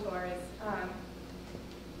walking tours.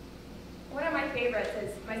 One of my favorites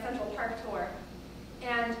is my Central Park tour.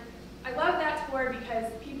 And I love that tour because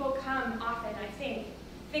people come often, I think,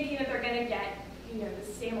 thinking that they're going to get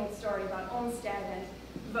the same old story about Olmsted and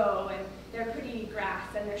Vaux and their pretty grass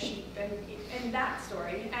and their sheep and that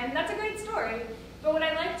story. And that's a great story. But what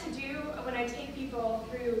I like to do when I take people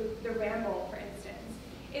through the Ramble, for instance,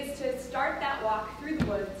 is to start that walk through the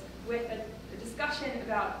woods with a discussion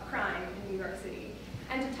about crime in New York City,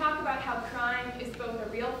 and to talk about how crime is both a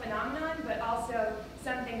real phenomenon, but also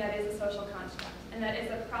something that is a social construct, and that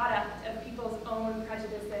is a product of people's own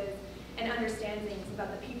prejudices and understandings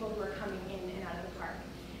about the people who are coming in and out of the park.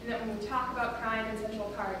 And that when we talk about crime in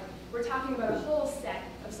Central Park, we're talking about a whole set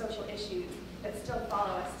of social issues that still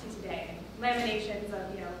follow us to today. Laminations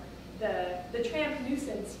of the tramp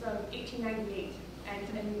nuisance from 1898, and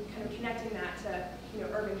kind of connecting that to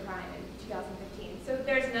urban crime in 2015. So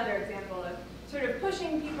there's another example of sort of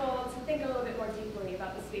pushing people to think a little bit more deeply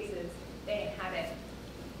about the spaces they inhabit.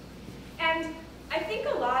 And I think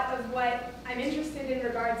a lot of what I'm interested in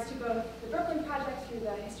regards to both the Brooklyn Project through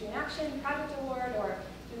the History in Action Project Award, or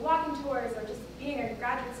through walking tours, or just being a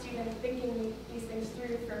graduate student thinking these things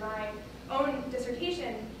through for my own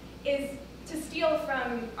dissertation, is to steal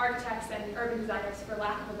from architects and urban designers, for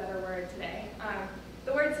lack of a better word today,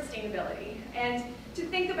 the word sustainability, and to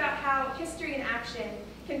think about how history in action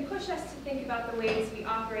can push us to think about the ways we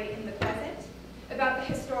operate in the present, about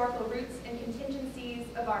the historical roots and contingencies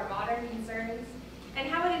of our modern concerns, and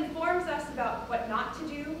how it informs us about what not to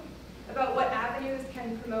do, about what avenues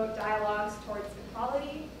can promote dialogues towards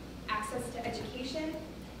equality, access to education,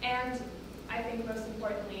 and, I think most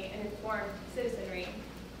importantly, an informed citizenry.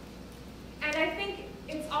 And I think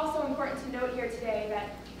it's also important to note here today that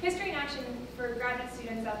History in Action for graduate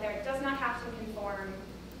students out there does not have to conform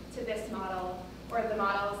to this model or the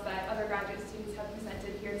models that other graduate students have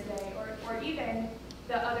presented here today, or even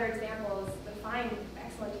the other examples, the fine,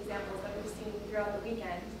 excellent examples that we've seen throughout the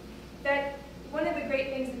weekend. That one of the great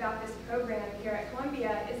things about this program here at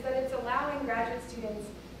Columbia is that it's allowing graduate students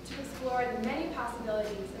to explore the many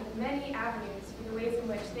possibilities and the many avenues for the ways in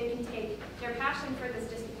which they can take their passion for this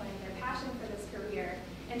discipline, their passion for this career,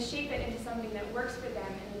 and shape it into something that works for them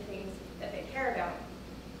and the things that they care about.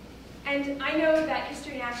 And I know that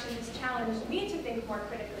History in Action has challenged me to think more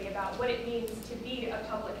critically about what it means to be a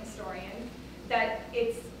public historian, that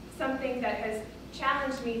it's something that has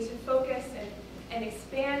challenged me to focus and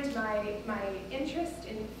expand my interest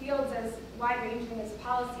in fields as wide-ranging as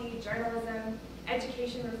policy, journalism,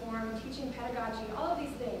 education reform, teaching pedagogy, all of these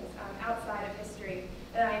things outside of history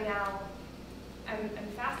that I now am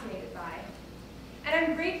fascinated by. And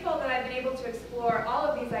I'm grateful that I've been able to explore all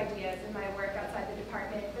of these ideas in my work outside the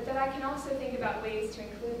department, but that I can also think about ways to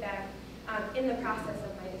include them in the process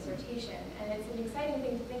of my dissertation. And it's an exciting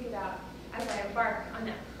thing to think about as I embark on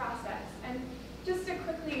that process. And just to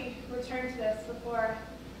quickly return to this before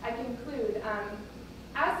I conclude,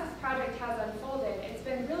 as this project has unfolded, it's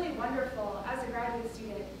been really wonderful as a graduate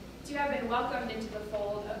student to have been welcomed into the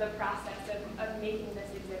fold of the process of making this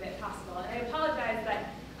exhibit possible. And I apologize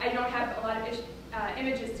that I don't have a lot of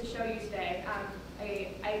images to show you today.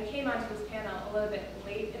 I came onto this panel a little bit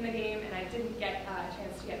late in the game, and I didn't get a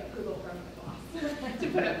chance to get approval from my boss to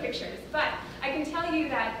put up pictures. But I can tell you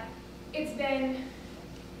that it's been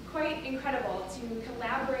quite incredible to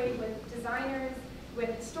collaborate with designers, with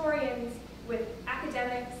historians, with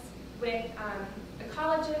academics, with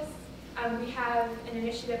ecologists. We have an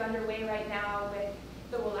initiative underway right now with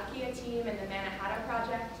the Wallachia team and the Mannahatta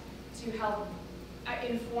Project to help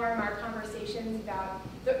inform our conversations about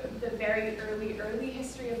the very early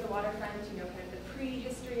history of the waterfront, kind of the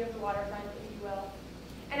pre-history of the waterfront, if you will.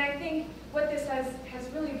 And I think what this has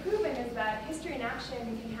really proven is that history in action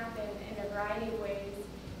can happen in a variety of ways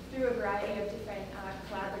through a variety of different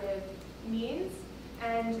collaborative means.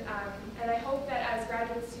 And I hope that as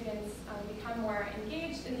graduate students become more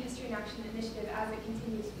engaged in the History in Action initiative as it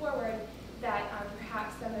continues forward, that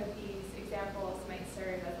perhaps some of these examples might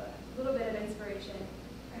serve as a little bit of inspiration,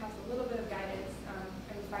 perhaps a little bit of guidance. I'm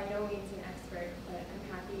by no means an expert, but I'm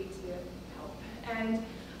happy to help. And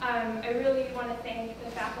I really want to thank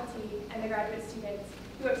the faculty and the graduate students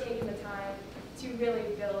who have taken the time to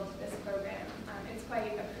really build this program. It's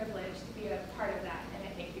quite a privilege to be a part of that, and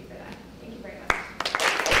I thank you for that. Thank you very much.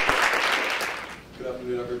 Good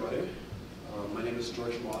afternoon, everybody. My name is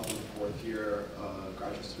George Moth. I'm a fourth-year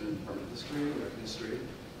graduate student in Department of History, American History.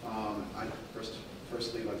 I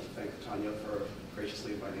firstly like to thank Tanya for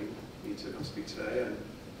graciously inviting me to come speak today, and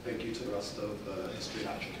thank you to the rest of the History in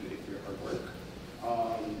Action Committee for your hard work.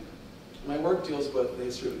 My work deals with the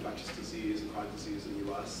history of infectious disease and chronic disease in the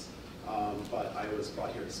U.S., but I was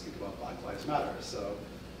brought here to speak about Black Lives Matter. So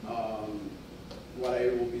what I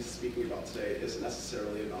will be speaking about today isn't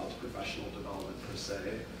necessarily about professional development per se,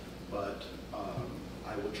 but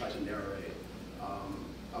I will try to narrate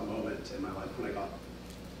a moment in my life when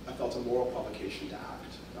I felt a moral provocation to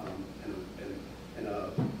act in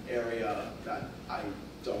an area that I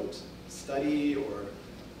don't study or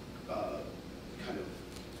kind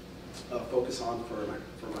of focus on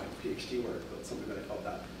for my PhD work, but something that I felt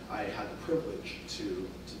that I had the privilege to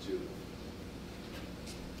do.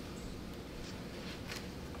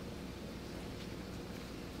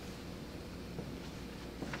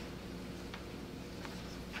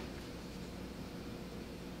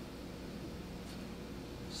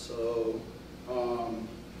 So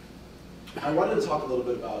I wanted to talk a little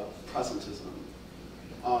bit about presentism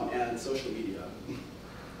and social media.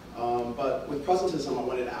 But with presentism, I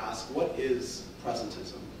wanted to ask, what is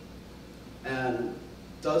presentism? And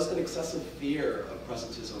does an excessive fear of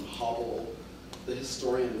presentism hobble the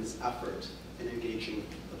historian's effort in engaging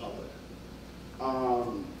the public?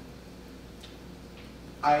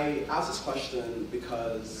 I asked this question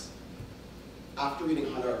because after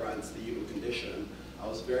reading Hannah Arendt's The Human Condition, I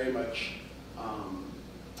was very much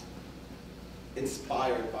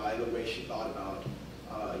inspired by the way she thought about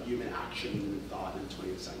human action and thought in the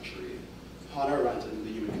 20th century. Hannah Arendt in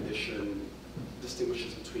The Human Condition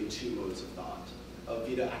distinguishes between two modes of thought.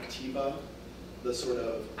 Vita activa, the sort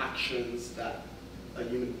of actions that a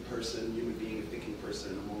human person, human being, a thinking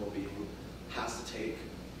person, a moral being, has to take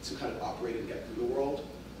to kind of operate and get through the world,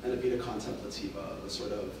 and a vita contemplativa, the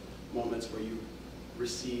sort of moments where you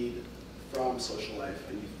recede from social life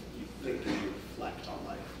and you think and you reflect on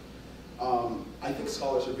life. I think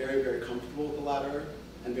scholars are very, very comfortable with the latter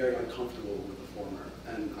and very uncomfortable with the former.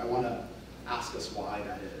 And I want to ask us why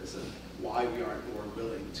that is and why we aren't more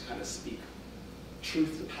willing to kind of speak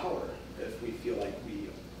truth to power if we feel like we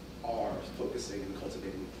are focusing and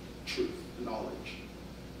cultivating truth and knowledge.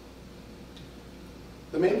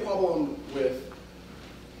 The main problem with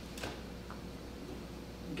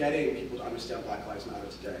getting people to understand Black Lives Matter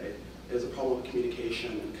today is a problem of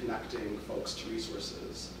communication and connecting folks to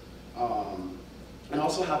resources. And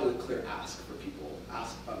also having a clear ask for people,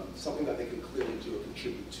 something that they can clearly do or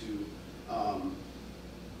contribute to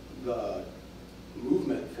the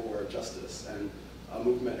movement for justice and a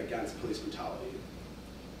movement against police brutality.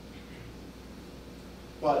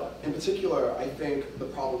 But in particular, I think the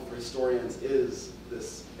problem for historians is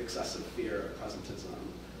this excessive fear of presentism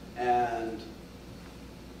and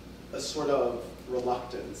a sort of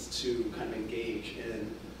reluctance to kind of engage in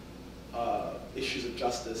issues of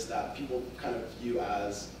justice that people kind of view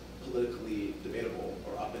as politically debatable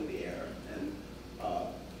or up in the air and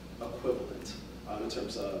equivalent in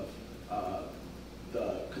terms of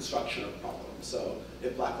the construction of problems. So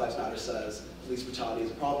if Black Lives Matter says police brutality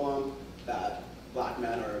is a problem, that Black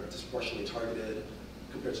men are disproportionately targeted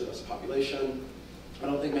compared to the rest of the population, I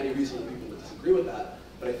don't think many reasonable people would disagree with that,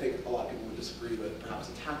 but I think a lot of people would disagree with perhaps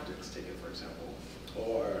the tactics taken, for example,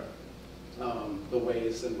 or the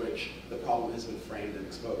ways in which the problem has been framed and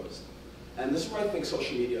exposed. And this is where I think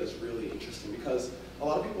social media is really interesting, because a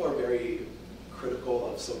lot of people are very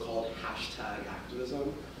critical of so-called hashtag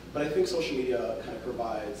activism, but I think social media kind of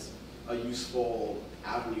provides a useful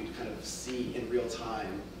avenue to kind of see in real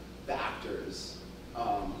time the actors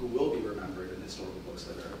who will be remembered in historical books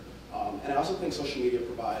later. And I also think social media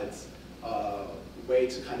provides a way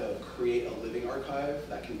to kind of create a living archive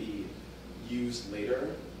that can be used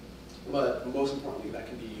later, but most importantly, that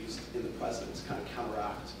can be used in the present to kind of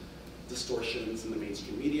counteract distortions in the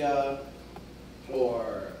mainstream media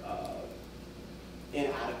or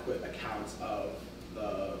inadequate accounts of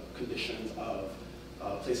the conditions of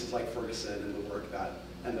places like Ferguson and the work that,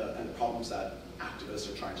 and the problems that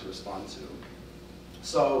activists are trying to respond to.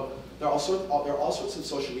 So there are all sorts of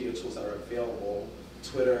social media tools that are available: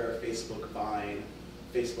 Twitter, Facebook, Vine.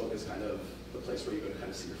 Facebook is kind of the place where you go to kind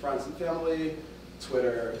of see your friends and family.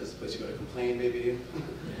 Twitter is the place you go to complain, maybe.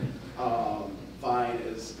 Vine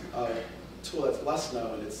is a tool that's less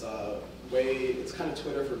known. It's it's kind of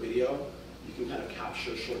Twitter for video. You can kind of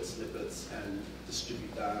capture short snippets and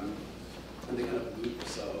distribute them, and they kind of loop.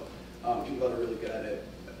 So people that are really good at it,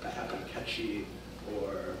 that have kind of catchy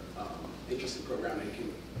or interesting programming,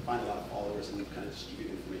 can find a lot of followers and kind of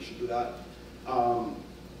distribute information through that.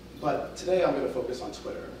 But today I'm going to focus on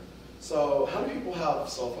Twitter. So how many people have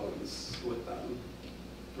cell phones with them?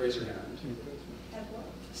 Raise your hand. Have what?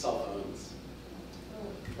 Cell phones.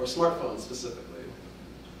 Or smartphones specifically.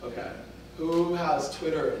 Okay. Who has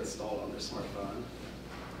Twitter installed on their smartphone?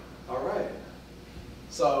 All right.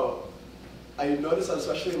 So I noticed that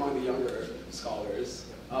especially among the younger scholars,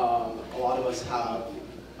 a lot of us have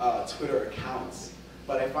Twitter accounts,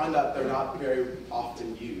 but I find that they're not very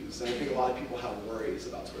often used. And I think a lot of people have worries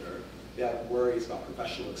about Twitter. They have worries about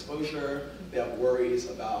professional exposure. They have worries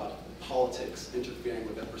about politics interfering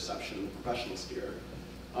with their perception in the professional sphere.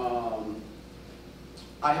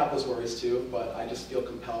 I have those worries too, but I just feel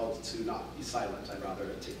compelled to not be silent. I'd rather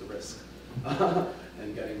take the risk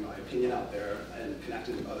and getting my opinion out there and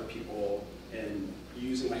connecting with other people and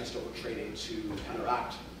using my historical training to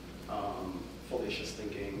counteract fallacious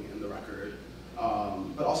thinking in the record,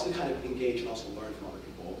 but also to kind of engage and also learn from other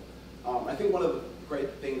people. I think one of the great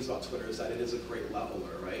things about Twitter is that it is a great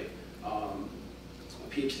leveler, right?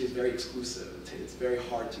 A PhD is very exclusive. It's very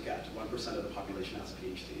hard to get. 1% of the population has a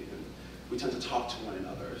PhD, and we tend to talk to one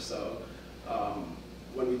another. So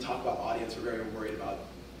when we talk about audience, we're very worried about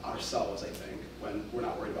ourselves, I think, when we're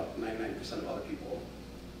not worried about 99% of other people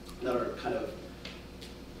that are kind of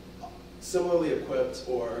similarly equipped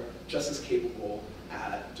or just as capable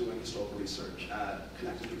at doing historical research, at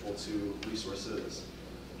connecting people to resources.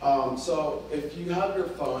 So if you have your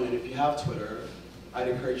phone and if you have Twitter, I'd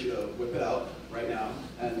encourage you to whip it out right now,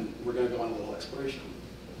 and we're going to go on a little exploration.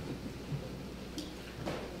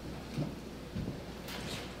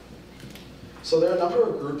 So there are a number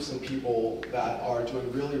of groups and people that are doing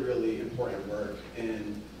really, really important work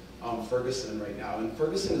in Ferguson right now. And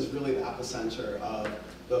Ferguson is really the epicenter of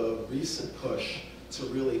the recent push to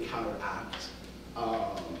really counteract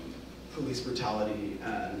police brutality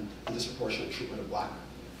and the disproportionate treatment of black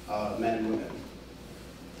men and women.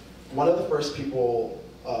 One of the first people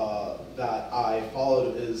that I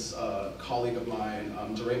followed is a colleague of mine,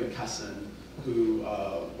 DeRay McKesson, who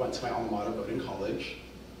went to my alma mater, Bowdoin College.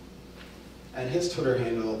 And his Twitter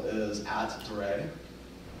handle is @DeRay.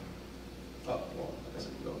 Oh, well, I guess I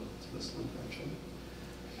can go to this link actually.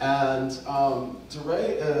 And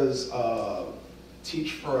DeRay is a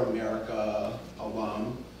Teach for America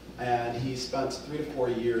alum, and he spent 3 to 4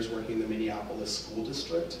 years working in the Minneapolis school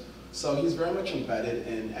district. So he's very much embedded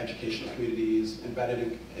in educational communities,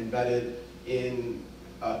 embedded in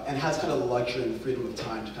and has kind of the luxury and freedom of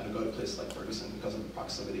time to kind of go to places like Ferguson because of the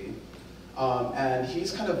proximity. And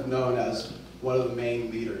he's kind of known as one of the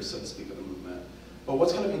main leaders, so to speak, of the movement. But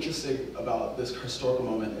what's kind of interesting about this historical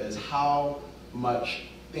moment is how much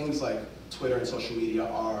things like Twitter and social media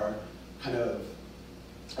are kind of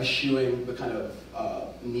eschewing the kind of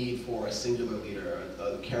need for a singular leader,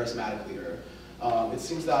 a charismatic leader. It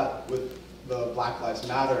seems that with the Black Lives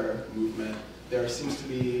Matter movement, there seems to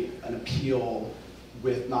be an appeal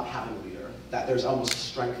with not having a leader, that there's almost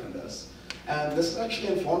strength in this. And this is actually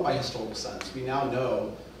informed by historical sense. We now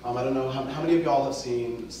know, I don't know, how many of y'all have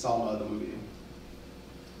seen Selma, the movie?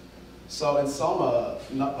 So in Selma,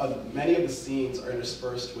 many of the scenes are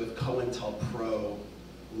interspersed with COINTELPRO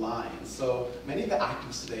lines. So many of the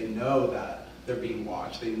activists today know that they're being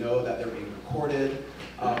watched. They know that they're being recorded.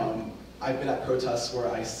 I've been at protests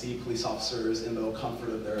where I see police officers in the comfort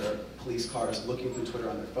of their police cars looking through Twitter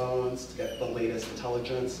on their phones to get the latest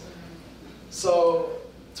intelligence. So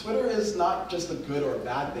Twitter is not just a good or a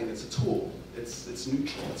bad thing, it's a tool. It's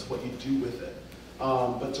neutral, it's what you do with it.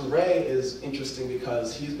 But DeRay is interesting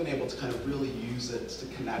because he's been able to kind of really use it to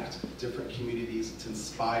connect different communities, to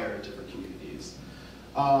inspire different communities.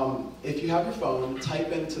 If you have your phone,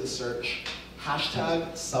 type into the search,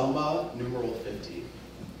 #Selma50.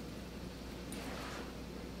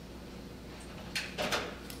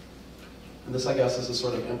 And this, I guess, is a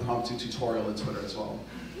sort of impromptu tutorial in Twitter as well.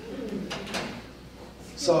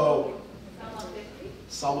 So,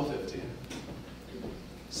 Selma50.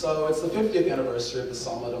 So it's the 50th anniversary of the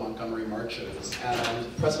Selma to Montgomery marches,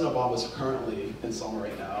 and President Obama is currently in Selma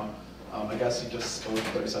right now. I guess he just spoke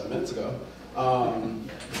 37 minutes ago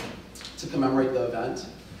to commemorate the event.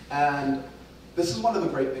 And this is one of the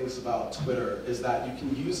great things about Twitter, is that you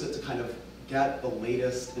can use it to kind of get the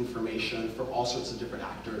latest information from all sorts of different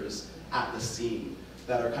actors at the scene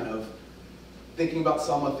that are kind of thinking about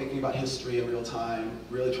Selma, thinking about history in real time,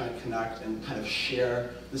 really trying to connect and kind of share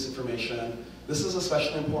this information. This is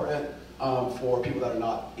especially important for people that are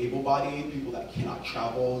not able-bodied, people that cannot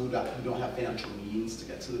travel, who don't have financial means to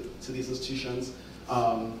get to these institutions.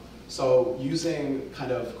 So using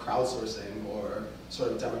kind of crowdsourcing or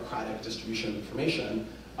sort of democratic distribution of information,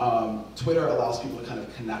 Twitter allows people to kind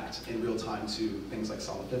of connect in real time to things like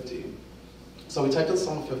Selma50. So we typed in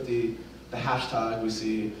Selma50, the hashtag, we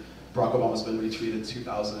see Barack Obama's been retweeted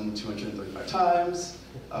 2,235 times.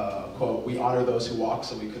 Quote, "We honor those who walk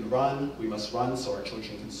so we can run. We must run so our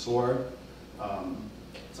children can soar."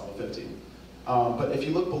 Selma50. But if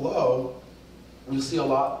you look below, you'll see a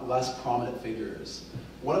lot less prominent figures.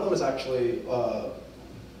 One of them is actually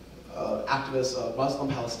activist, a Muslim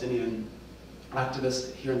Palestinian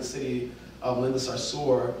activist here in the city, Linda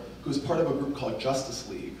Sarsour, who's part of a group called Justice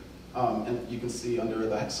League. And you can see under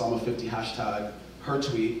the Selma50 hashtag, her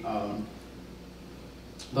tweet,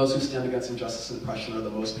 "Those who stand against injustice and oppression are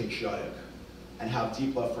the most patriotic and have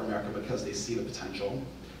deep love for America because they see the potential."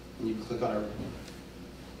 And you click on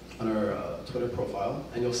her Twitter profile,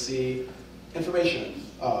 and you'll see information,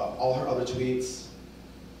 all her other tweets.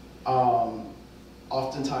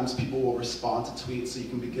 Oftentimes people will respond to tweets so you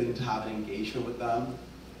can begin to have an engagement with them.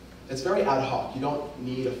 It's very ad hoc. You don't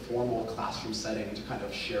need a formal classroom setting to kind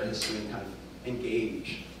of share history and kind of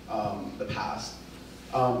engage the past.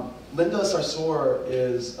 Linda Sarsour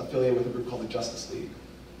is affiliated with a group called the Justice League.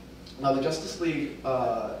 Now the Justice League,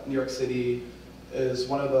 New York City, is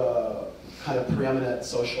one of the kind of preeminent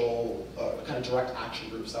social, kind of direct action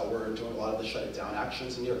groups that were doing a lot of the shutting down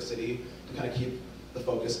actions in New York City to kind of keep the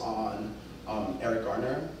focus on Eric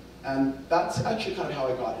Garner. And that's actually kind of how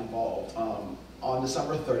I got involved. On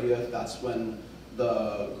December 30th, that's when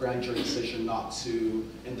the grand jury decision not to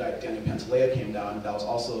indict Daniel Pantaleo came down. That was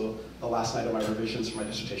also the last night of my revisions for my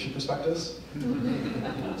dissertation prospectus.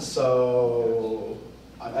 So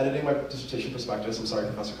I'm editing my dissertation prospectus. I'm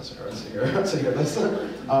sorry, Professor Harris, to hear this.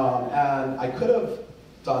 And I could have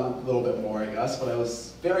done a little bit more, I guess, but I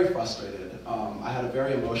was very frustrated. I had a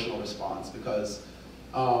very emotional response because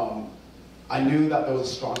I knew that there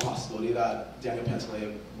was a strong possibility that Daniel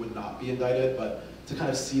Pantaleo would not be indicted, but to kind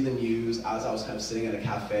of see the news as I was kind of sitting in a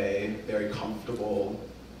cafe, very comfortable,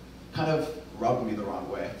 kind of rubbed me the wrong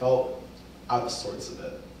way. I felt out of sorts of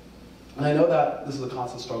it. And I know that this is a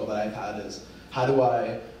constant struggle that I've had, is how do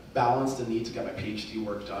I balance the need to get my PhD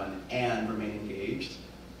work done and remain engaged?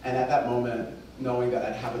 And at that moment, knowing that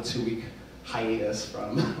I'd have a 2-week hiatus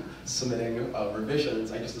from submitting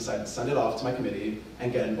revisions, I just decided to send it off to my committee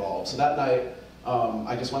and get involved. So that night,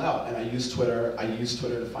 I just went out and I used Twitter. I used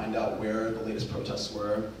Twitter to find out where the latest protests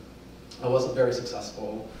were. I wasn't very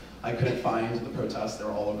successful. I couldn't find the protests. They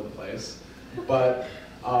were all over the place. But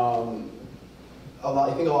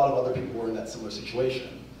I think a lot of other people were in that similar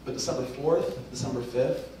situation. But December 4th, December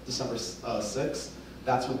 5th, December 6th,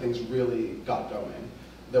 that's when things really got going.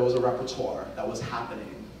 There was a repertoire that was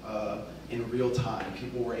happening in real time.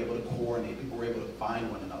 People were able to coordinate. People were able to find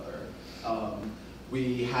one another.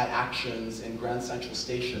 We had actions in Grand Central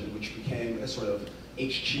Station, which became a sort of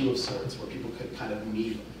HQ of sorts, where people could kind of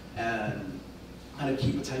meet and kind of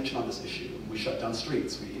keep attention on this issue. We shut down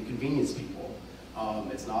streets. We inconvenienced people.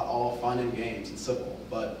 It's not all fun and games and civil,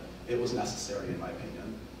 but it was necessary, in my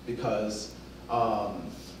opinion, because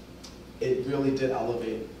it really did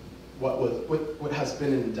elevate what has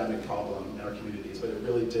been an endemic problem in our communities, but it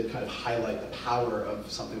really did kind of highlight the power of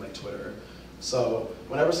something like Twitter. So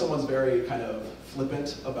whenever someone's very kind of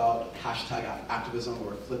flippant about hashtag activism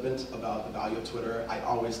or flippant about the value of Twitter, I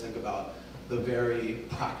always think about the very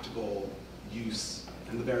practical use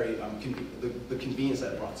and the very the convenience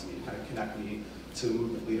that it brought to me to kind of connect me to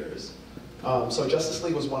movement leaders. So Justice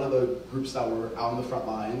League was one of the groups that were out on the front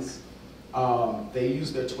lines. They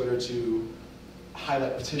used their Twitter to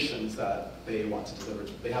highlight petitions that they want to deliver.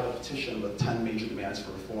 They have a petition with 10 major demands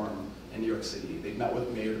for reform in New York City. They met with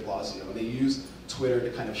Mayor de Blasio, and they used Twitter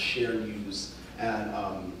to kind of share news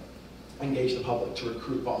and engage the public, to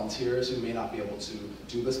recruit volunteers who may not be able to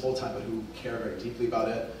do this full time, but who care very deeply about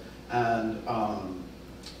it. And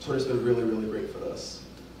Twitter's been really, really great for this.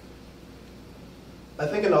 I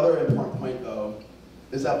think another important point, though,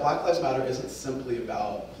 is that Black Lives Matter isn't simply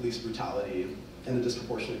about police brutality and the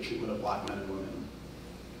disproportionate treatment of Black men and women.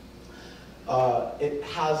 It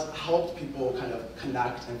has helped people kind of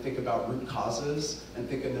connect and think about root causes and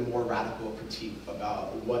think in a more radical critique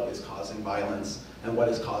about what is causing violence and what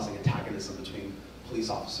is causing antagonism between police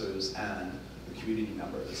officers and the community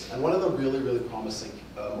members. And one of the really, really promising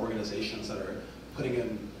organizations that are putting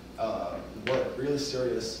in work, really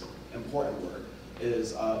serious, important work,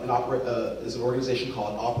 is an organization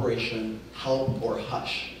called Operation Help or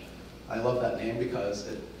Hush. I love that name because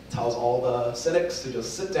it tells all the cynics to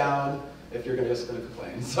just sit down if you're just going to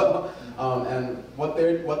complain. So, and what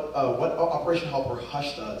Operation Help or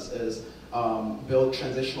Hush does is build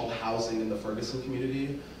transitional housing in the Ferguson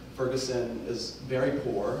community. Ferguson is very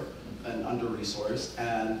poor and under-resourced,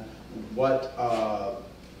 and what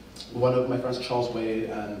one of my friends, Charles Wade,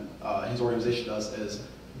 and his organization does is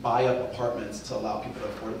buy up apartments to allow people to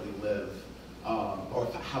affordably live, or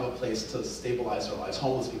have a place to stabilize their lives,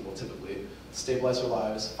 homeless people typically, stabilize their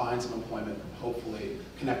lives, find some employment, hopefully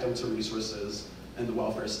connect them to resources in the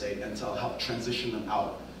welfare state, and to help transition them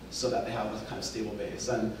out so that they have a kind of stable base.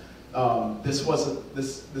 And this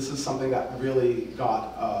is something that really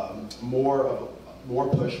got more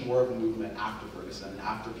push, more of a movement after Ferguson,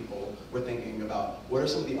 after people were thinking about what are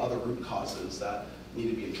some of the other root causes that need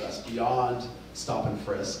to be addressed beyond stop and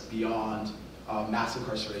frisk, beyond mass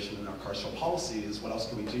incarceration and our carceral policies. What else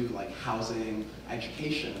can we do, like housing,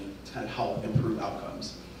 education, to kind of help improve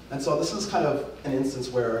outcomes? And so this is kind of an instance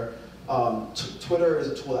where Twitter is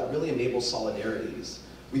a tool that really enables solidarities.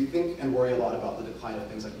 We think and worry a lot about the decline of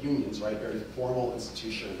things like unions, right? Very formal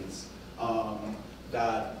institutions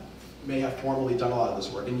that may have formally done a lot of this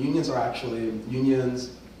work. And unions,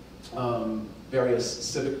 various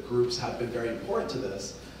civic groups have been very important to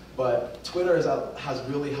this. But Twitter has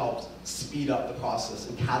really helped speed up the process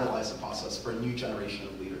and catalyze the process for a new generation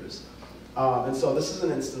of leaders. And so this is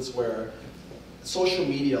an instance where social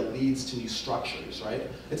media leads to new structures, right?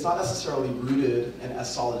 It's not necessarily rooted in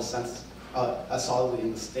as solid a sense, as solidly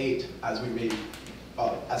in the state as we may,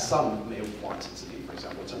 as some may want it to be, for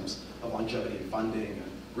example, in terms of longevity and funding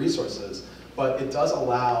and resources. But it does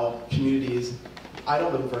allow communities. I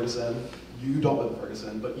don't live in Ferguson. You don't live in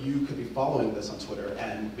Ferguson, but you could be following this on Twitter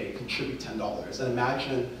and may contribute $10. And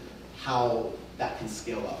imagine how that can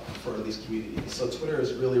scale up for these communities. So Twitter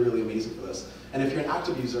is really, really amazing for this. And if you're an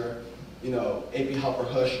active user, you know, AP Help or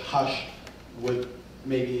Hush would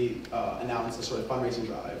maybe announce a sort of fundraising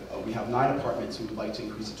drive. We have 9 apartments, we would like to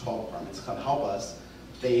increase to 12 apartments. Come help us.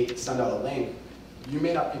 They send out a link. You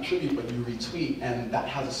may not contribute, but you retweet, and that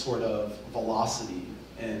has a sort of velocity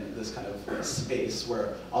in this kind of space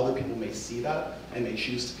where other people may see that and may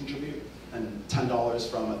choose to contribute. And $10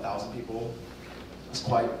 from 1,000 people is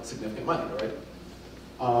quite significant money,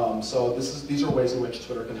 right? So these are ways in which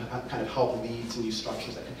Twitter can kind of help lead to new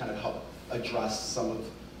structures that can kind of help address some of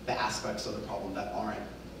the aspects of the problem that aren't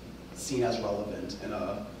seen as relevant in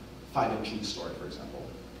a 5-inch news story, for example.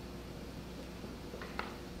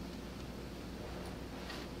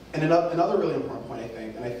 And another really important point, I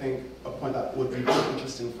think, and I think a point that would be really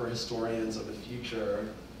interesting for historians of the future,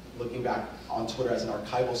 looking back on Twitter as an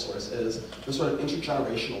archival source, is the sort of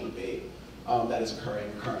intergenerational debate that is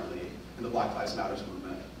occurring currently in the Black Lives Matter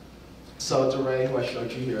movement. So DeRay, who I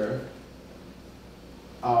showed you here,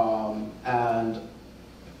 and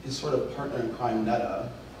his sort of partner in crime,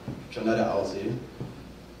 Janetta Elzy,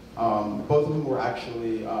 both of whom were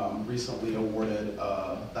actually recently awarded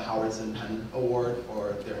the Howard Zinn Penn Award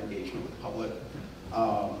for their engagement with the public.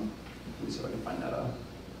 Let me see if I can find Netta.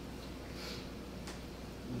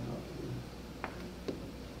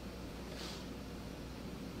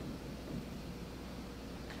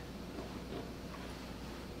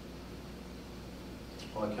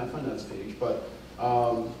 Well, I can't find Netta's page, but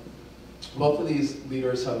both of these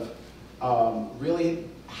leaders have really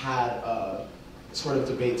had sort of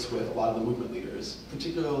debates with a lot of the movement leaders,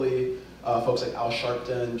 particularly folks like Al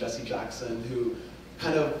Sharpton, Jesse Jackson, who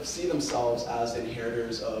kind of see themselves as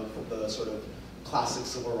inheritors of the sort of classic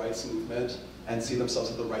civil rights movement and see themselves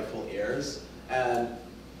as the rightful heirs, and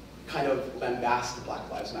kind of lambast the Black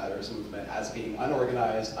Lives Matter movement as being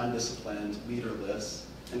unorganized, undisciplined, leaderless,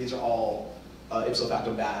 and these are all ipso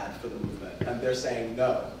facto bad for the movement. And they're saying,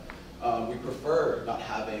 no, we prefer not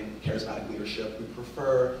having charismatic leadership. We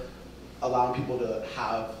prefer allowing people to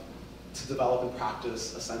develop and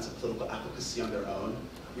practice a sense of political efficacy on their own.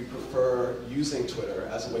 We prefer using Twitter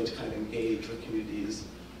as a way to kind of engage with communities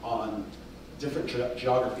on different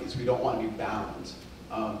geographies. We don't want to be bound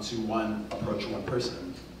to one approach or one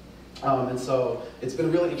person. And so it's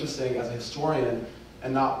been really interesting as a historian,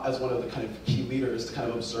 and not as one of the kind of key leaders, to kind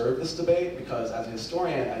of observe this debate, because as a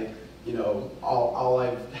historian, all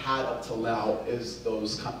I've had up till now is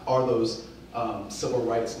those civil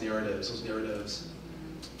rights narratives, those narratives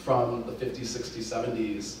from the 50s,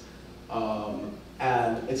 60s, 70s.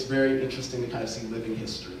 And it's very interesting to kind of see living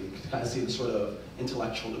history, to kind of see the sort of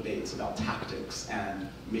intellectual debates about tactics and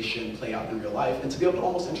mission play out in real life, and to be able to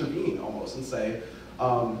almost intervene and say,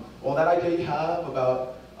 well, that idea you have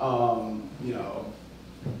about,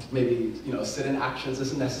 maybe sit-in actions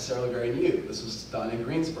isn't necessarily very new. This was done in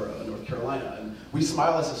Greensboro, North Carolina. And we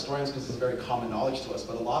smile as historians because it's very common knowledge to us,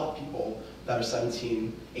 but a lot of people that are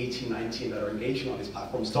 17, 18, 19 that are engaging on these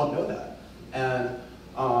platforms don't know that. And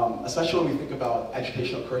especially when we think about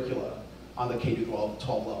educational curricula on the K-12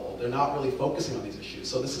 level, they're not really focusing on these issues.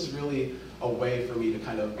 So this is really a way for me to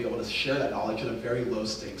kind of be able to share that knowledge in a very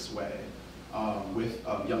low-stakes way with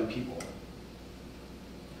young people.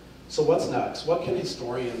 So what's next? What can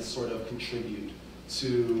historians sort of contribute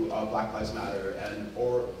to Black Lives Matter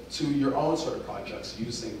or to your own sort of projects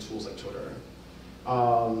using tools like Twitter?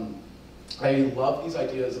 I love these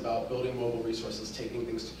ideas about building mobile resources, taking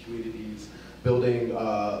things to communities, building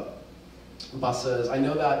buses. I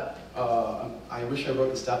know that, I wish I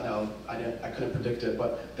wrote this down now, I couldn't predict it,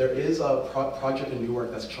 but there is a project in Newark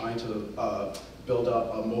that's trying to build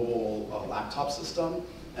up a mobile laptop system.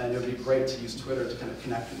 And it would be great to use Twitter to kind of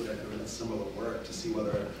connect people that are doing similar work to see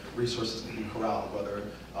whether resources can be corralled, whether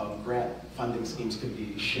grant funding schemes can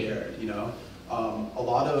be shared. A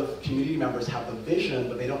lot of community members have the vision,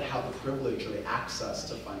 but they don't have the privilege or the access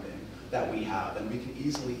to funding that we have. And we can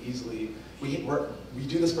easily, we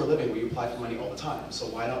do this for a living. We apply for money all the time. So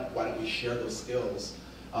why don't we share those skills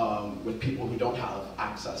with people who don't have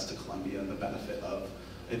access to Columbia and the benefit of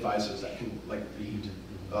advisors that can read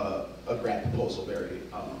a grant proposal very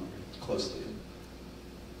closely.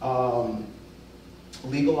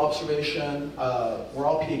 Legal observation, we're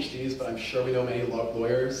all PhDs, but I'm sure we know many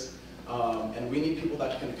lawyers, and we need people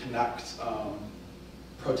that can connect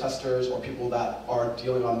protesters or people that are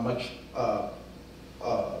dealing on much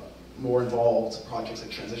more involved projects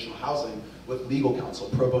like transitional housing with legal counsel,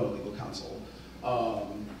 pro bono legal counsel.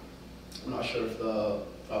 I'm not sure if the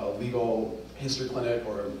legal history clinic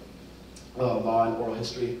or law and oral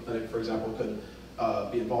history clinic, for example, could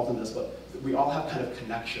be involved in this, but we all have kind of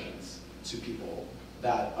connections to people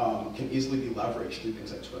that can easily be leveraged through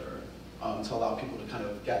things like Twitter to allow people to kind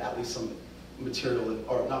of get at least some material,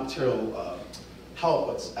 or not material help,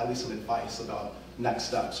 but at least some advice about next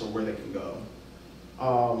steps or where they can go.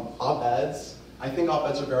 Op-eds, I think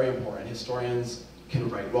op-eds are very important. Historians can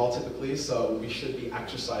write well typically, so we should be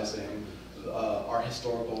exercising our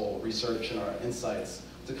historical research and our insights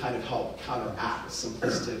to kind of help counteract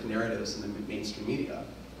simplistic narratives in the mainstream media.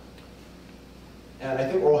 And I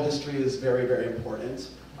think oral history is very, very important.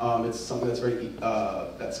 It's something that's very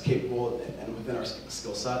that's capable and within our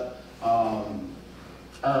skill set.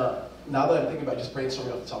 Now that I'm thinking about just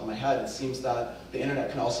brainstorming off the top of my head, it seems that the internet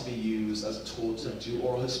can also be used as a tool to do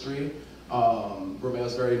oral history. Romeo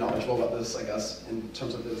is very knowledgeable about this, I guess, in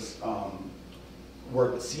terms of his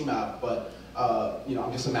work with CMAP, but you know,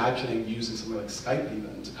 I'm just imagining using something like Skype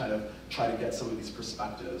even to kind of try to get some of these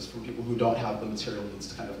perspectives from people who don't have the material needs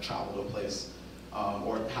to kind of travel to a place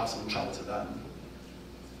or have someone travel to them.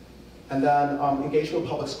 And then engagement with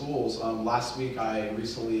public schools. Last week I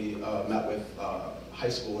recently met with high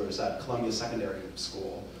schoolers at Columbia Secondary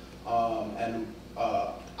School.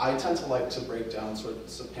 I tend to like to break down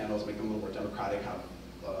sorts of panels, make them a little more democratic, have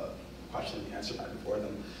question and answer back and forth.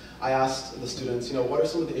 And I asked the students, you know, what are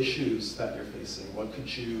some of the issues that you're facing? What could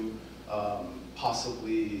you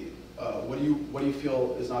possibly, what do you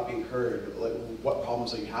feel is not being heard? Like, what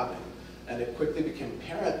problems are you having? And it quickly became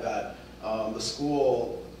apparent that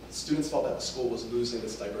students felt that the school was losing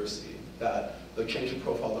its diversity, that the changing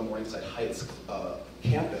profile of the Morningside Heights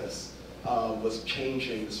campus was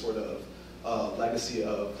changing the sort of legacy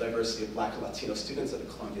of diversity of Black and Latino students at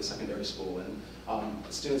the Columbia Secondary School. And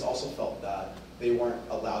students also felt that they weren't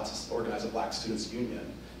allowed to organize a Black Students Union.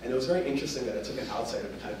 And it was very interesting that it took an outsider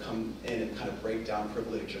to kind of come in and kind of break down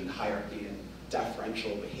privilege and hierarchy and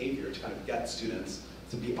deferential behavior to kind of get students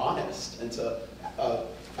to be honest and to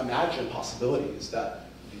imagine possibilities that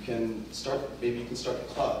you can start, maybe you can start a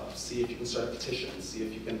club, see if you can start a petition, see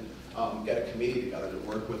if you can get a committee together to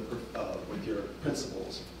work with your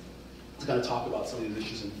principals to kind of talk about some of these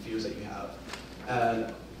issues and fears that you have.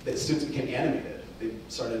 And the students became animated. They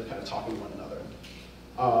started kind of talking to one another.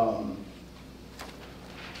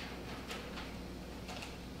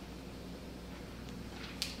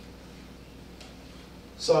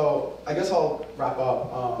 So I guess I'll wrap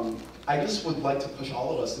up. I just would like to push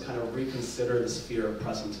all of us to kind of reconsider this fear of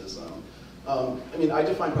presentism. I mean, I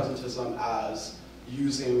define presentism as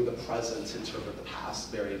using the present to interpret the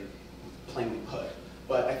past, very plainly put.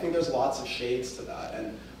 But I think there's lots of shades to that,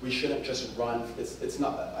 and we shouldn't just run. It's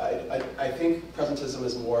not. I think presentism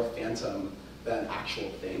is more phantom than actual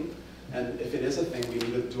thing, and if it is a thing, we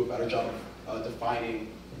need to do a better job of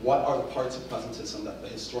defining what are the parts of presentism that the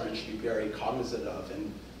historian should be very cognizant of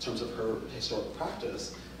in terms of her historical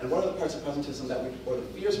practice, and what are the parts of presentism that or the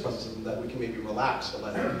fears of presentism that we can maybe relax or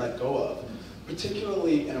let go of,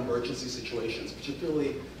 particularly in emergency situations,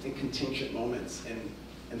 particularly in contingent moments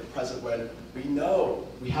in the present when we know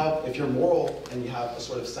we have, if you're moral and you have a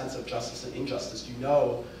sort of sense of justice and injustice, you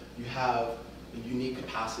know you have a unique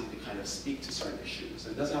capacity to kind of speak to certain issues.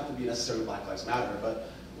 And it doesn't have to be necessarily Black Lives Matter, but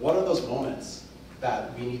what are those moments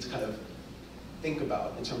that we need to kind of think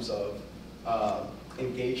about in terms of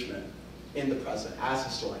engagement in the present as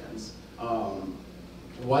historians?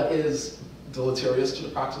 What is deleterious to the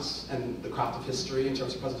practice and the craft of history in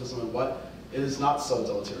terms of presentism, and what is not so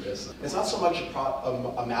deleterious? It's not so much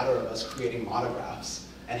a matter of us creating monographs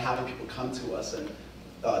and having people come to us and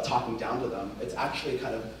talking down to them. It's actually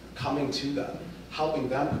kind of coming to them, helping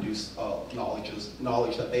them produce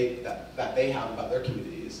knowledge that they have about their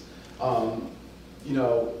communities. You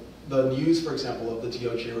know, the news, for example, of the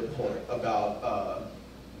DOJ report about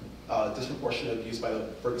disproportionate abuse by the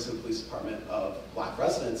Ferguson Police Department of Black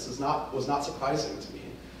residents was not surprising to me.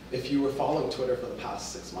 If you were following Twitter for the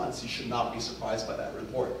past 6 months, you should not be surprised by that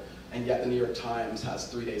report. And yet the New York Times has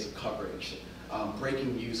 3 days of coverage,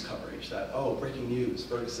 breaking news coverage that, oh, breaking news,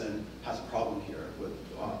 Ferguson has a problem here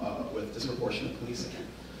with disproportionate policing.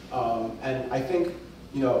 And I think,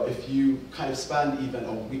 you know, if you kind of spend even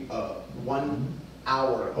a week, 1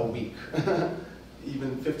 hour a week,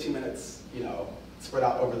 even 15 minutes, you know, spread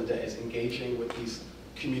out over the days, engaging with these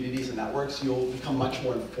communities and networks, you'll become much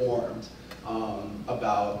more informed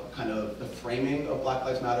about kind of the framing of Black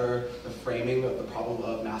Lives Matter, the framing of the problem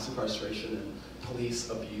of mass incarceration and police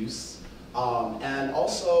abuse. And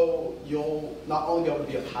also, you'll not only be able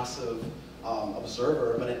to be a passive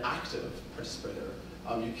observer, but an active participator.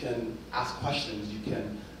 You can ask questions, you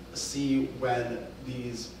can see when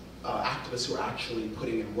these activists who are actually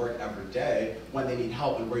putting in work every day, when they need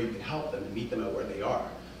help and where you can help them and meet them at where they are.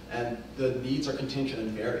 And the needs are contingent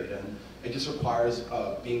and varied, and it just requires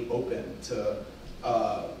being open to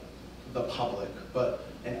the public, but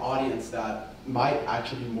an audience that might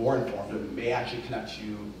actually be more informed and may actually connect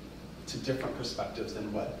you to different perspectives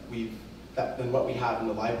than what we have in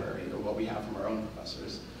the library or what we have from our own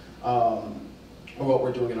professors, or what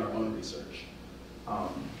we're doing in our own research.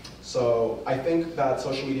 So I think that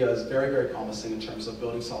social media is very, very promising in terms of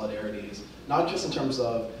building solidarities, not just in terms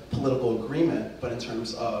of political agreement, but in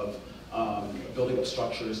terms of building up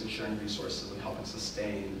structures and sharing resources and helping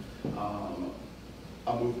sustain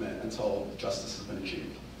a movement until justice has been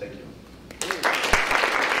achieved. Thank you.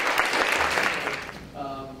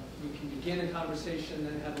 We can begin a conversation,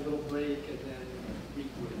 then have a little break, and then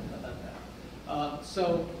regroup. How about that?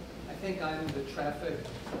 So I think I'm the traffic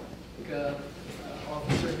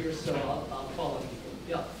officer here, so I'll follow people.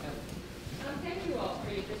 Yeah. Thank you all for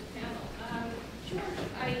this panel. George,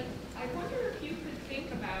 I wonder if you could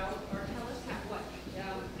think about or tell us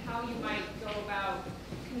how you might go about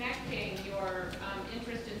connecting your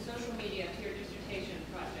interest in social media to your dissertation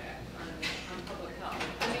project on public health.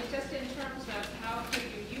 I mean, just in terms of how could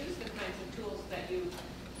you use the kinds of tools that you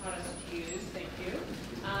taught us to use, thank you,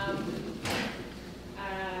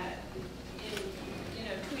 in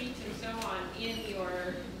tweets and so on in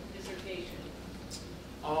your dissertation.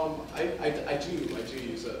 I do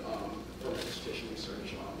use it for my dissertation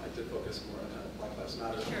research. I did focus more on Black Lives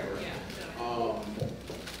Matter. Sure, yeah.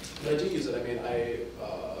 But I do use it. I mean, I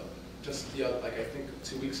think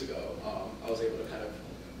 2 weeks ago, I was able to kind of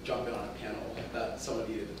jump in on a panel that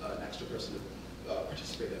somebody needed an extra person to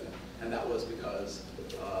participate in, and that was because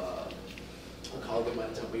a colleague of mine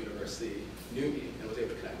at Temple University knew me and was able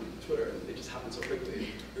to connect me on Twitter, and it just happened so quickly.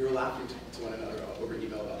 We were laughing to one another over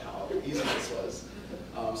email about how easy this was.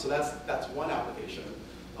 So that's one application.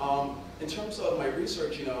 In terms of my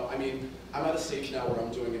research, I mean, I'm at a stage now where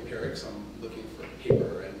I'm doing empirics. I'm looking for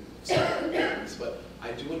paper and some things, but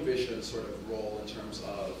I do envision a sort of role in terms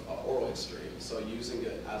of oral history. So using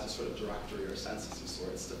it as a sort of directory or census of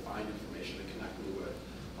sorts to find information and connect me with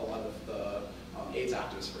a lot of the AIDS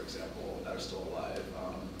activists, for example, that are still alive.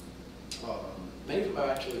 Many of them I've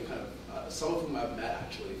actually some of whom I've met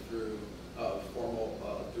actually through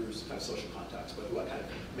through kind of social contacts, but who I kind of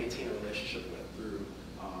maintain a relationship with through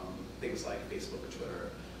things like Facebook or Twitter.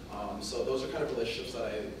 So those are kind of relationships that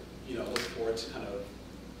I look forward to kind of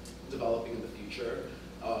developing in the future.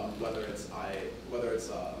 Whether it's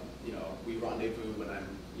we rendezvous when I'm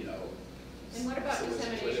And what about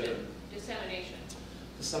dissemination?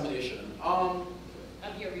 Dissemination Of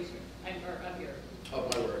your research or of your.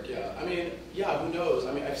 Of my work, yeah. I mean, yeah, who knows?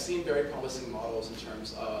 I mean, I've seen very promising models in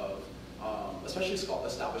terms of, especially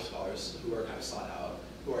established scholars who are kind of sought out,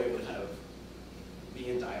 who are able to kind of be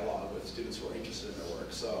in dialogue with students who are interested in their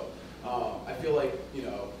work. So I feel like,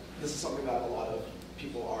 this is something that a lot of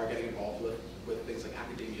people are getting involved with things like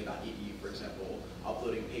academia.edu, for example,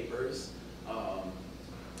 uploading papers,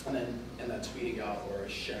 and then tweeting out or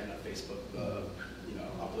sharing on Facebook,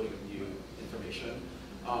 uploading new information.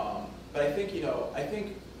 But I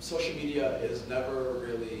think social media is never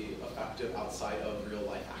really effective outside of real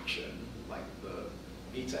life action, like the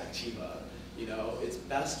Vita Activa. It's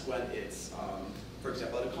best when it's, for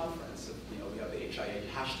example, at a conference. We have the HIA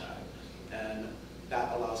hashtag, and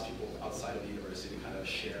that allows people outside of the university to kind of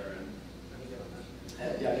share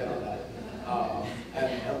and get on that,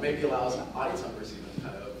 and maybe allows audience members even to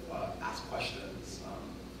kind of ask questions.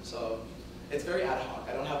 So it's very ad hoc.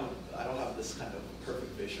 I don't have this kind of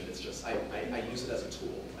perfect vision. It's just I use it as a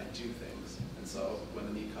tool. I do things, and so when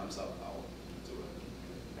the need comes up, I'll do it.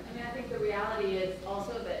 I mean, I think the reality is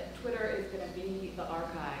also that Twitter is going to be the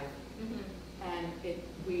archive,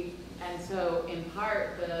 and so in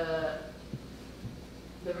part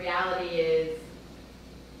the reality is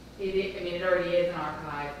it already is an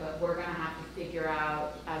archive, but we're going to have to figure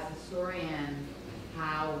out as historians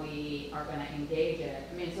how we are going to engage it.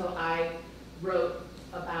 I mean, so I wrote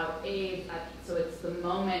about AIDS, so it's the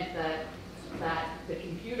moment that the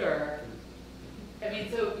computer,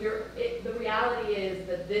 the reality is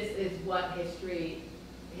that this is what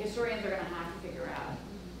historians are going to have to figure out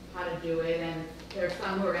how to do it, and there's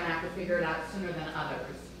some who are going to have to figure it out sooner than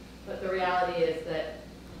others. But the reality is that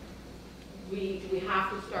we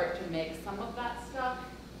have to start to make some of that stuff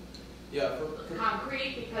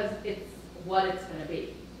concrete, because it's what it's going to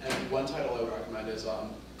be. And one title I would recommend is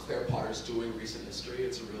Claire Potter's Doing Recent History.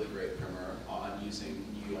 It's a really great primer on using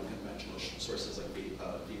new unconventional sources like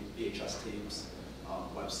VHS tapes,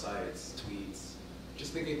 websites, tweets,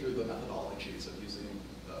 just thinking through the methodologies of using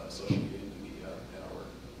social media and new media in our work.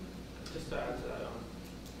 Just to add to that,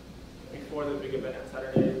 before the big event on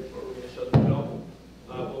Saturday, where we're going to show the film,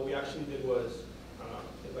 what we actually did was,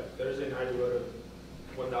 like Thursday night, we wrote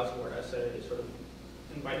a 1,000-word essay, sort of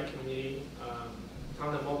inviting community,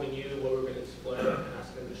 telling them what we knew, what we were going to display, and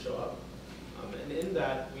asking them to show up. And in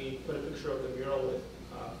that, we put a picture of the mural with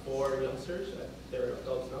 4 youngsters. They were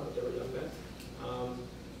adults now, but they were young men.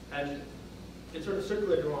 And it sort of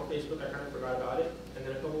circulated on Facebook. I kind of forgot about it. And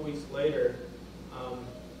then a couple weeks later,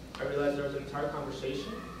 I realized there was an entire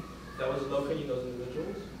conversation that was locating those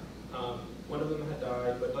individuals. One of them had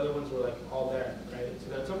died, but other ones were like all there, right?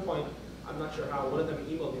 So at some point, I'm not sure how, one of them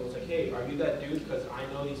emailed me and was like, hey, are you that dude? Because I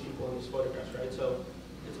know these people in these photographs, right? So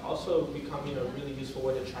it's also becoming a really useful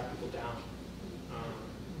way to track people down.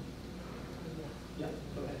 Yeah,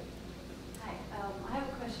 go ahead. Hi, I have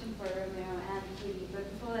a question for Romeo and Katie, but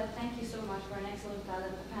before that, thank you so much for an excellent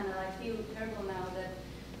panel. I feel terrible now that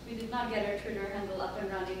we did not get our Twitter handle up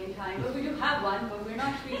and running in time, but we do have one, but we're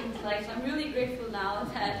not tweeting slides. I'm really grateful now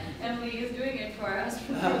that Emily is doing it for us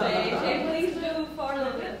today. Please do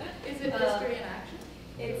follow it. Is it History in Action?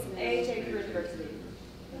 It's AHA University,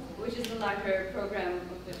 which is the larger program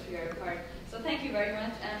of which we are a part. So thank you very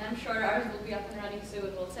much, and I'm sure ours will be up and running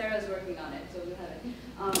soon. Well, Sarah's working on it, so we'll have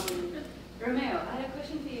it. Romeo, I had a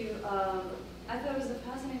question for you. I thought it was a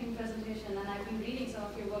fascinating presentation, and I've been reading some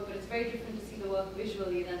of your work, but it's very different to see the work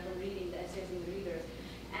visually than from reading the essays and the readers.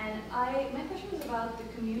 And my question was about the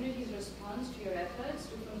community's response to your efforts,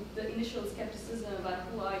 from the initial skepticism about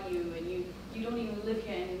who are you, and you don't even live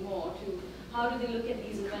here anymore, to how do they look at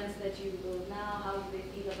these events that you build now, how do they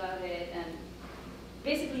feel about it, and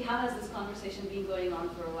basically how has this conversation been going on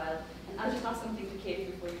for a while? And I'll just ask something to Katie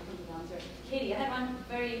before you come to the answer. Katie, I had one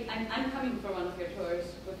I'm coming for one of your tours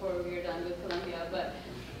before we're done with Columbia, but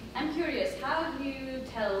I'm curious, how do you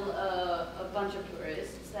tell a bunch of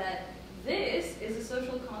tourists that this is a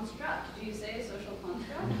social construct? Do you say social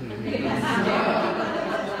construct?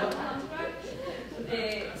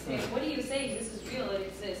 They say, what do you say? This is real, it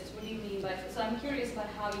exists. What do you mean by it? So I'm curious about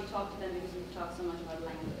how you talk to them, because we've talked so much about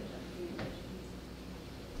language and communication.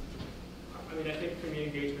 I mean, I think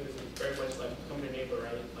community engagement is very much like becoming a neighbor,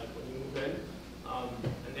 right? Like when you move in,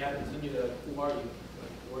 and they have to continue to, who are you?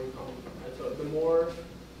 Like, where are you coming from, right? So the more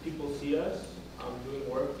people see us doing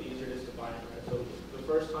work, the easier it is to buy in, right? So the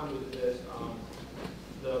first time we did this,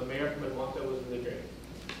 the mayor from Aumoithe was really great.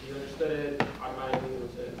 He understood it automatically.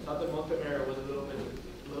 Thought the Aumoithe mayor was a little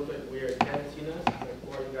bit weird. He hadn't seen us. Like,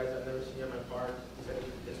 who are you guys? I've never seen you at my park. He said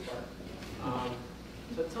this park.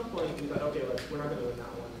 So at some point we thought, okay, like, we're not going to win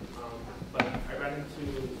that one. But I ran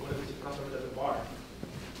into one of the customers at the bar,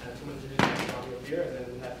 and someone introduced me to Romeo beer, and then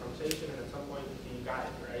we had a conversation, and at some point he got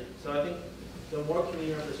it, right? So I think the more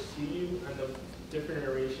community members see you, and the different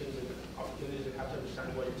iterations and opportunities you have to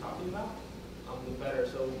understand what you're talking about, the better.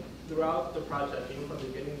 So throughout the project, even from the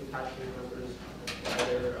beginning, we've had community members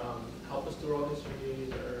either help us through all histories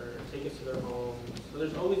or take us to their homes. So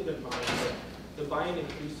there's always been buy-in, but the buy-in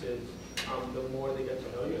increases the more they get to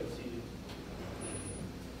know you and see you.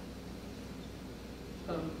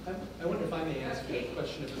 I wonder if I may ask you a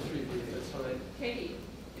question of the three of you, if that's all right. Katie.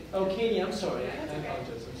 Oh, Katie, I'm sorry. I That's okay.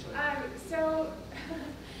 apologize. I'm sorry. So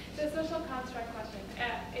the social construct question,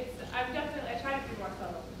 I try to be more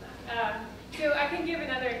subtle than that. So I can give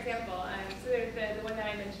another example. So there's the one that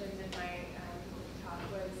I mentioned in my talk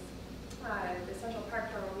was the Central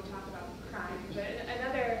Park tour where we talk about crime. But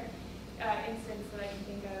another instance that I can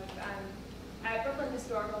think of, at Brooklyn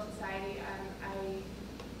Historical Society, I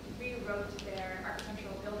rewrote their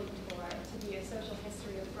architectural building tour to be a social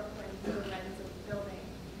history of Brooklyn through the lens of the building.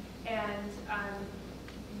 And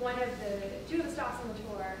two of the stops on the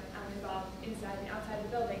tour involved inside and outside the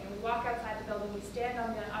building. And we walk outside the building, we stand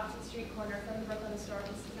on the opposite street corner from the Brooklyn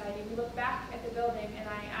Historical Society, we look back at the building, and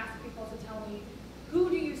I ask people to tell me,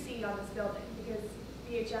 who do you see on this building? Because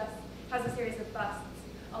VHS has a series of busts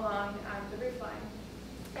along the roof line.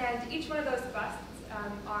 And each one of those busts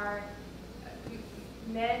are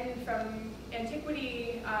men from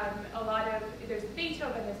antiquity, there's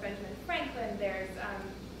Beethoven, there's Benjamin Franklin, there's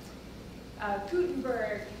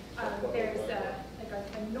Gutenberg, there's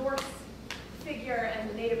a Norse figure and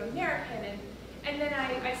a Native American, and then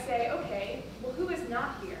I say, okay, well, who is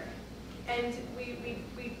not here? And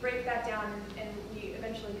we break that down, and we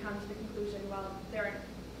eventually come to the conclusion, well, there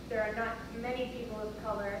are not many people of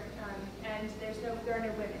color, and there are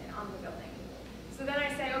no women on the building. So then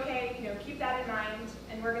I say, okay, keep that in mind,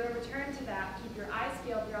 and we're going to return to that. Keep your eyes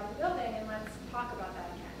peeled throughout the building, and let's talk about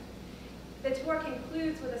that again. The tour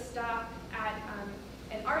concludes with a stop at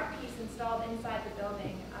an art piece installed inside the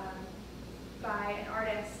building by an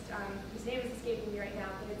artist whose name is escaping me right now,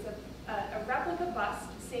 but it's a replica bust,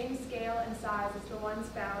 same scale and size as the ones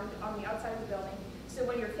found on the outside of the building. So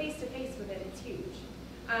when you're face to face with it, it's huge.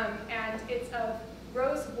 And it's of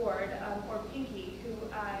Rose Ward, or Pinky, who,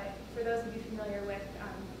 for those of you familiar with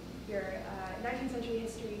your 19th century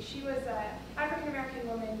history, she was an African-American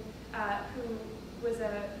woman who was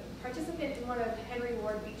a participant in one of Henry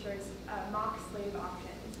Ward Beecher's mock slave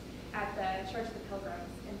auctions at the Church of the Pilgrims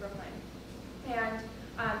in Brooklyn.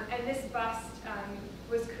 And this bust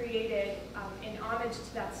was created in homage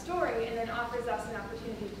to that story, and then offers us an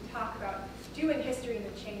opportunity to talk about doing history in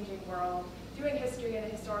a changing world, doing history in a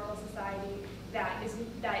historical society that is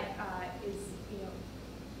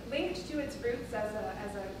linked to its roots as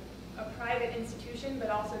a private institution, but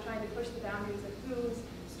also trying to push the boundaries of whose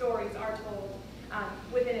stories are told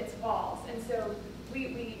within its walls. And so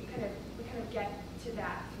we kind of get to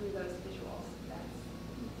that through those visuals.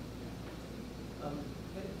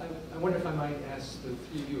 I wonder if I might ask the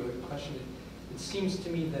three of you a question. It seems to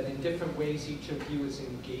me that in different ways each of you is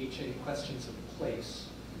engaged in questions of place.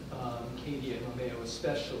 Katie and Romeo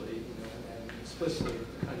especially, and explicitly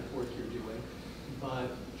the kind of work you're doing. But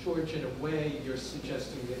George, in a way, you're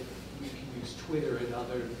suggesting that we can use Twitter and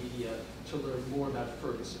other media to learn more about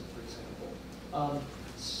Ferguson, for example.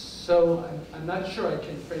 So I'm not sure I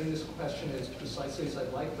can frame this question as precisely as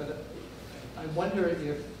I'd like, but I wonder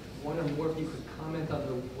if one or more of you could comment on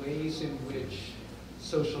the ways in which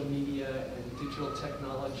social media and digital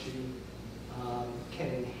technology can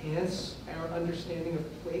enhance our understanding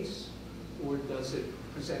of place, or does it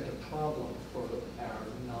present a problem for our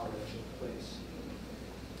knowledge of place?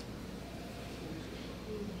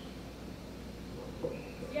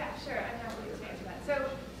 Yeah, sure, I'm happy to answer that. So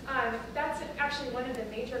that's actually one of the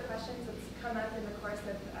major questions that's come up in the course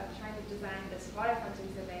of trying to design this waterfront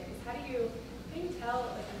exhibit, is how do you tell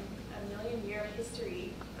like a million-year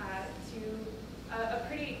history to a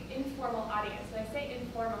pretty informal audience? And I say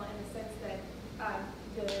informal in the sense that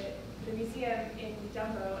the museum in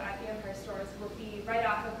Dumbo at the Empire Stores will be right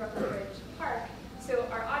off of Brooklyn Bridge Park, so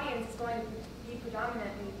our audience is going to be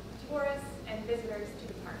predominantly tourists and visitors to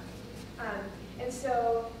the park. And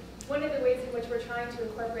so one of the ways in which we're trying to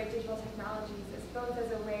incorporate digital technologies is both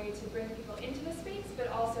as a way to bring people into the space, but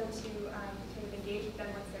also to sort of engage with them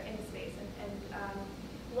once they're in the space. And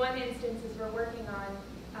one instance is we're working on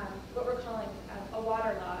what we're calling a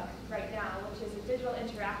water log right now, which is a digital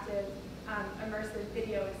interactive immersive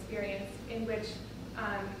video experience in which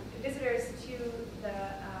visitors to the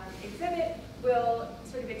exhibit will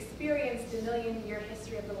sort of experience the million-year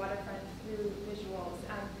history of the waterfront through visuals,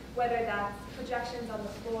 whether that's projections on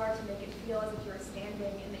the floor to make it feel as if you're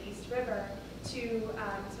standing in the East River, to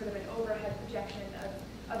sort of an overhead projection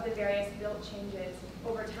of the various build changes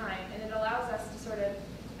over time. And it allows us to sort of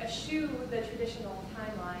eschew the traditional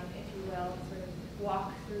timeline, if you will, sort of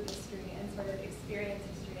walk through history and sort of experience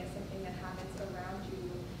history as something that happens around you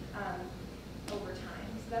over time.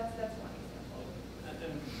 So that's one example.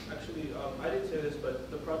 And actually, I didn't say this,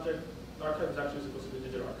 but the project, the archive is actually supposed to be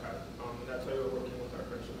a digital archive. And that's why we're working with our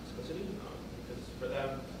friends from Explicity, because for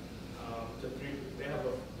them,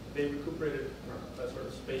 they've recuperated a sort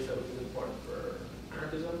of space that was really important for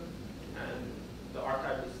anarchism, and the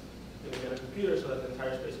archive is going to be on a computer so that the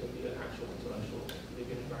entire space can be an actual intellectual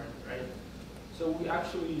living environment, right? So we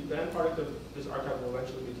actually, the end product of this archive will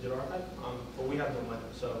eventually be a digital archive, but we have no money,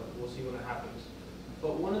 so we'll see when that happens.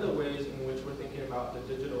 But one of the ways in which we're thinking about the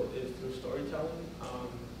digital is through storytelling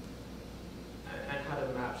and how to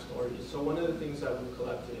map stories. So one of the things that we've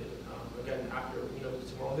collected, again, after we did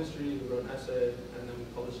some oral history, we wrote an essay, and then we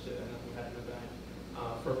published it, and then we had an event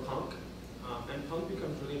for punk. And punk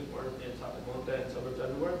becomes really important in Aumoithe and suburbs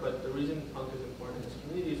everywhere, but the reason punk is important in this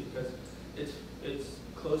community is because it's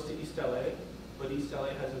close to East LA, but East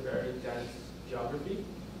LA has a very dense geography.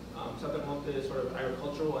 Aumoithe is sort of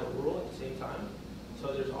agricultural and rural at the same time,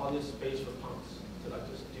 so there's all this space for punks to like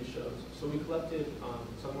just do shows. So we collected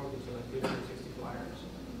somewhere between like 50 and 60 flyers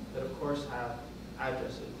that of course have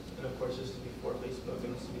addresses, and of course this is before Facebook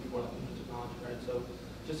and this is before like digital technology, right? So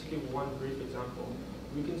just to give one brief example,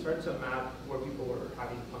 we can start to map where people were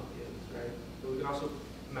having punk gigs, right? But we can also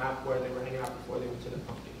map where they were hanging out before they went to the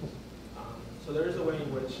punk gigs. So there is a way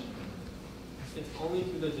in which it's only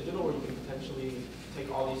through the digital where you can potentially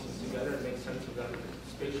take all these things together and make sense of them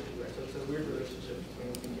spatially, right? So it's a weird relationship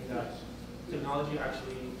between thinking that technology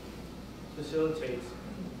actually facilitates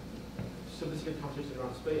sophisticated conversations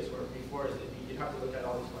around space, where before you'd have to look at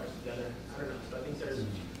all these flyers together. I don't know. So I think there's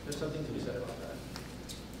something to be said about that.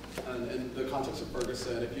 And in the context of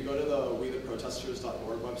Ferguson, if you go to the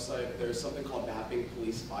WeTheProtesters.org website, there's something called mapping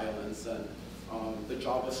police violence, and the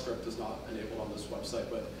JavaScript is not enabled on this website,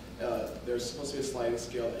 but there's supposed to be a sliding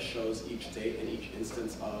scale that shows each date and each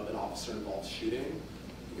instance of an officer-involved shooting.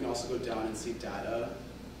 You can also go down and see data,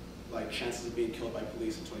 like chances of being killed by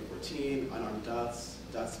police in 2014, unarmed deaths,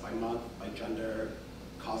 deaths by month, by gender,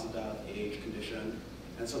 cause of death, age, condition.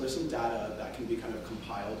 And so there's some data that can be kind of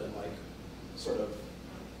compiled and like sort of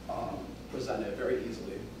presented very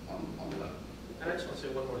easily on the web. And I just want to say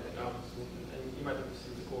one more thing, and you might think this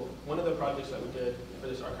is cool. One of the projects that we did for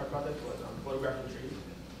this archive project was photographing trees.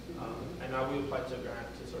 And now we applied to a grant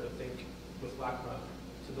to sort of think with LACMA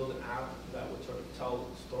to build an app that would sort of tell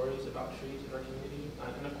stories about trees in our community.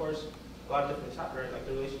 And of course, a lot of different things happen, right? Like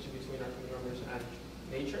the relationship between our community members and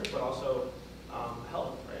nature, but also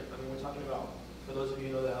health, right? I mean, we're talking about, for those of you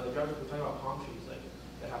who know the LA Drive, we're talking about palm trees, like,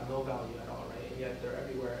 that have no value at all, right? And yet they're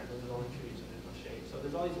everywhere, and there's only trees and there's no shade. So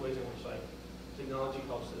there's all these ways in which, like, technology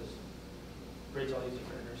helps us bridge all these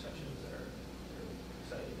different intersections that are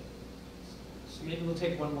exciting. So maybe we'll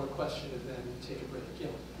take one more question and then take a break. Yeah.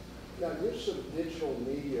 Now, use of digital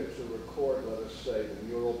media to record, let us say, the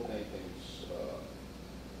mural paintings.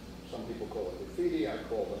 Some people call it graffiti, I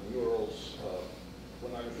call them murals.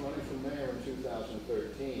 When I was running for mayor in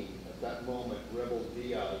 2013, at that moment, Rebel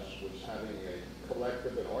Diaz was having a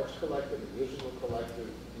collective, an arts collective, a musical collective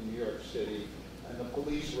in New York City, and the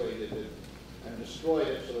police raided it and destroyed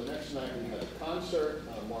it. So the next night we had a concert.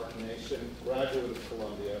 Mark Mason, graduate of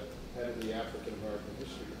Columbia, head of the African American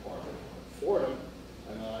History Department at Fordham,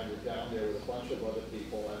 and I were down there with a bunch of other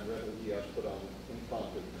people, and Rebel Diaz put on an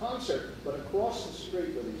impromptu concert. But across the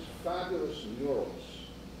street were these fabulous murals.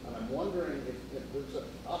 And I'm wondering if there's an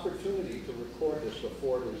opportunity to record this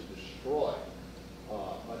before it is destroyed.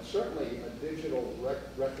 But certainly a digital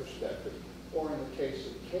retrospective, or in the case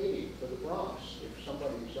of Katie for the Bronx, if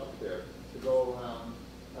somebody's up there, to go around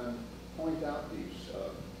and point out these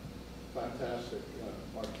fantastic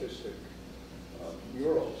artistic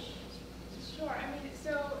murals. Sure. I mean,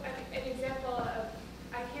 so an example of,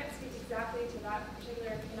 I can't speak exactly to that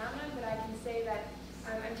particular phenomenon, but I can say that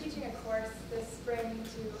I'm teaching a course this spring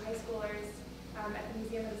to high schoolers at the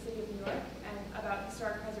Museum of the City of New York and about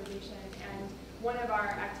historic preservation. And one of our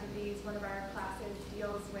activities, one of our classes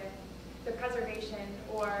deals with the preservation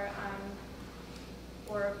or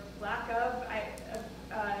lack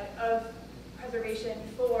of preservation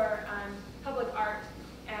for public art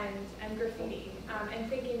and graffiti, and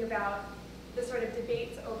thinking about the sort of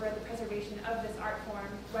debates over the preservation of this art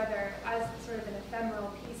form, whether as sort of an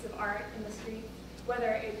ephemeral piece of art in the street,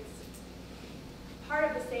 whether it's part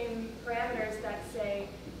of the same parameters that, say,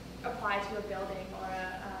 apply to a building or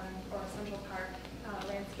a Central Park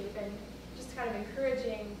landscape, and just kind of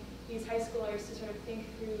encouraging these high schoolers to sort of think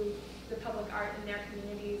through the public art in their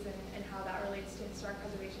communities and how that relates to historic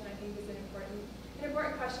preservation, I think is an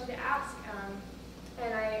important question to ask.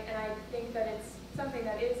 And I think that it's something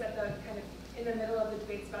that is at the kind of in the middle of the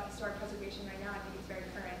debates about historic preservation right now. I think it's very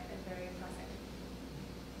current and very pressing.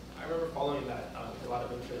 I remember following that with a lot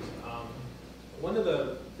of interest. One of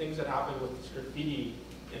the things that happened with this graffiti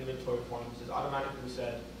inventory forms is automatically we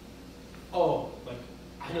said, oh, like,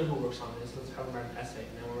 I know who works on this, let's have them write an essay.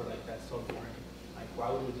 And then we were like, that's so boring. Like,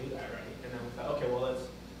 why would we do that, right? And then we thought, okay, well,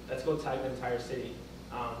 let's go tag the entire city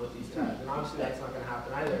with these tags. And obviously that's not going to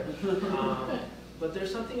happen either. But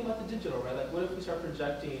there's something about the digital, right? Like, what if we start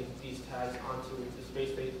projecting these tags onto the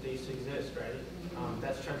space they used to exist, right?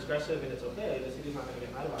 That's transgressive and it's okay. The city's not going to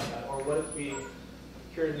get mad about that. Or what if we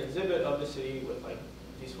curate an exhibit of the city with like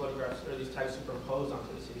these photographs or these tags superimposed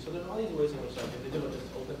onto the city? So there's all these ways in which like the digital just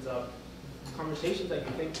opens up conversations that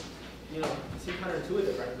you think, you know, seem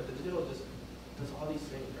counterintuitive, right? But the digital just does all these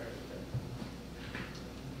things, right?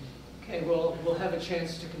 Okay, well, we'll have a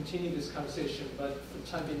chance to continue this conversation, but for the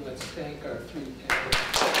time being, let's thank our three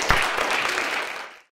panelists.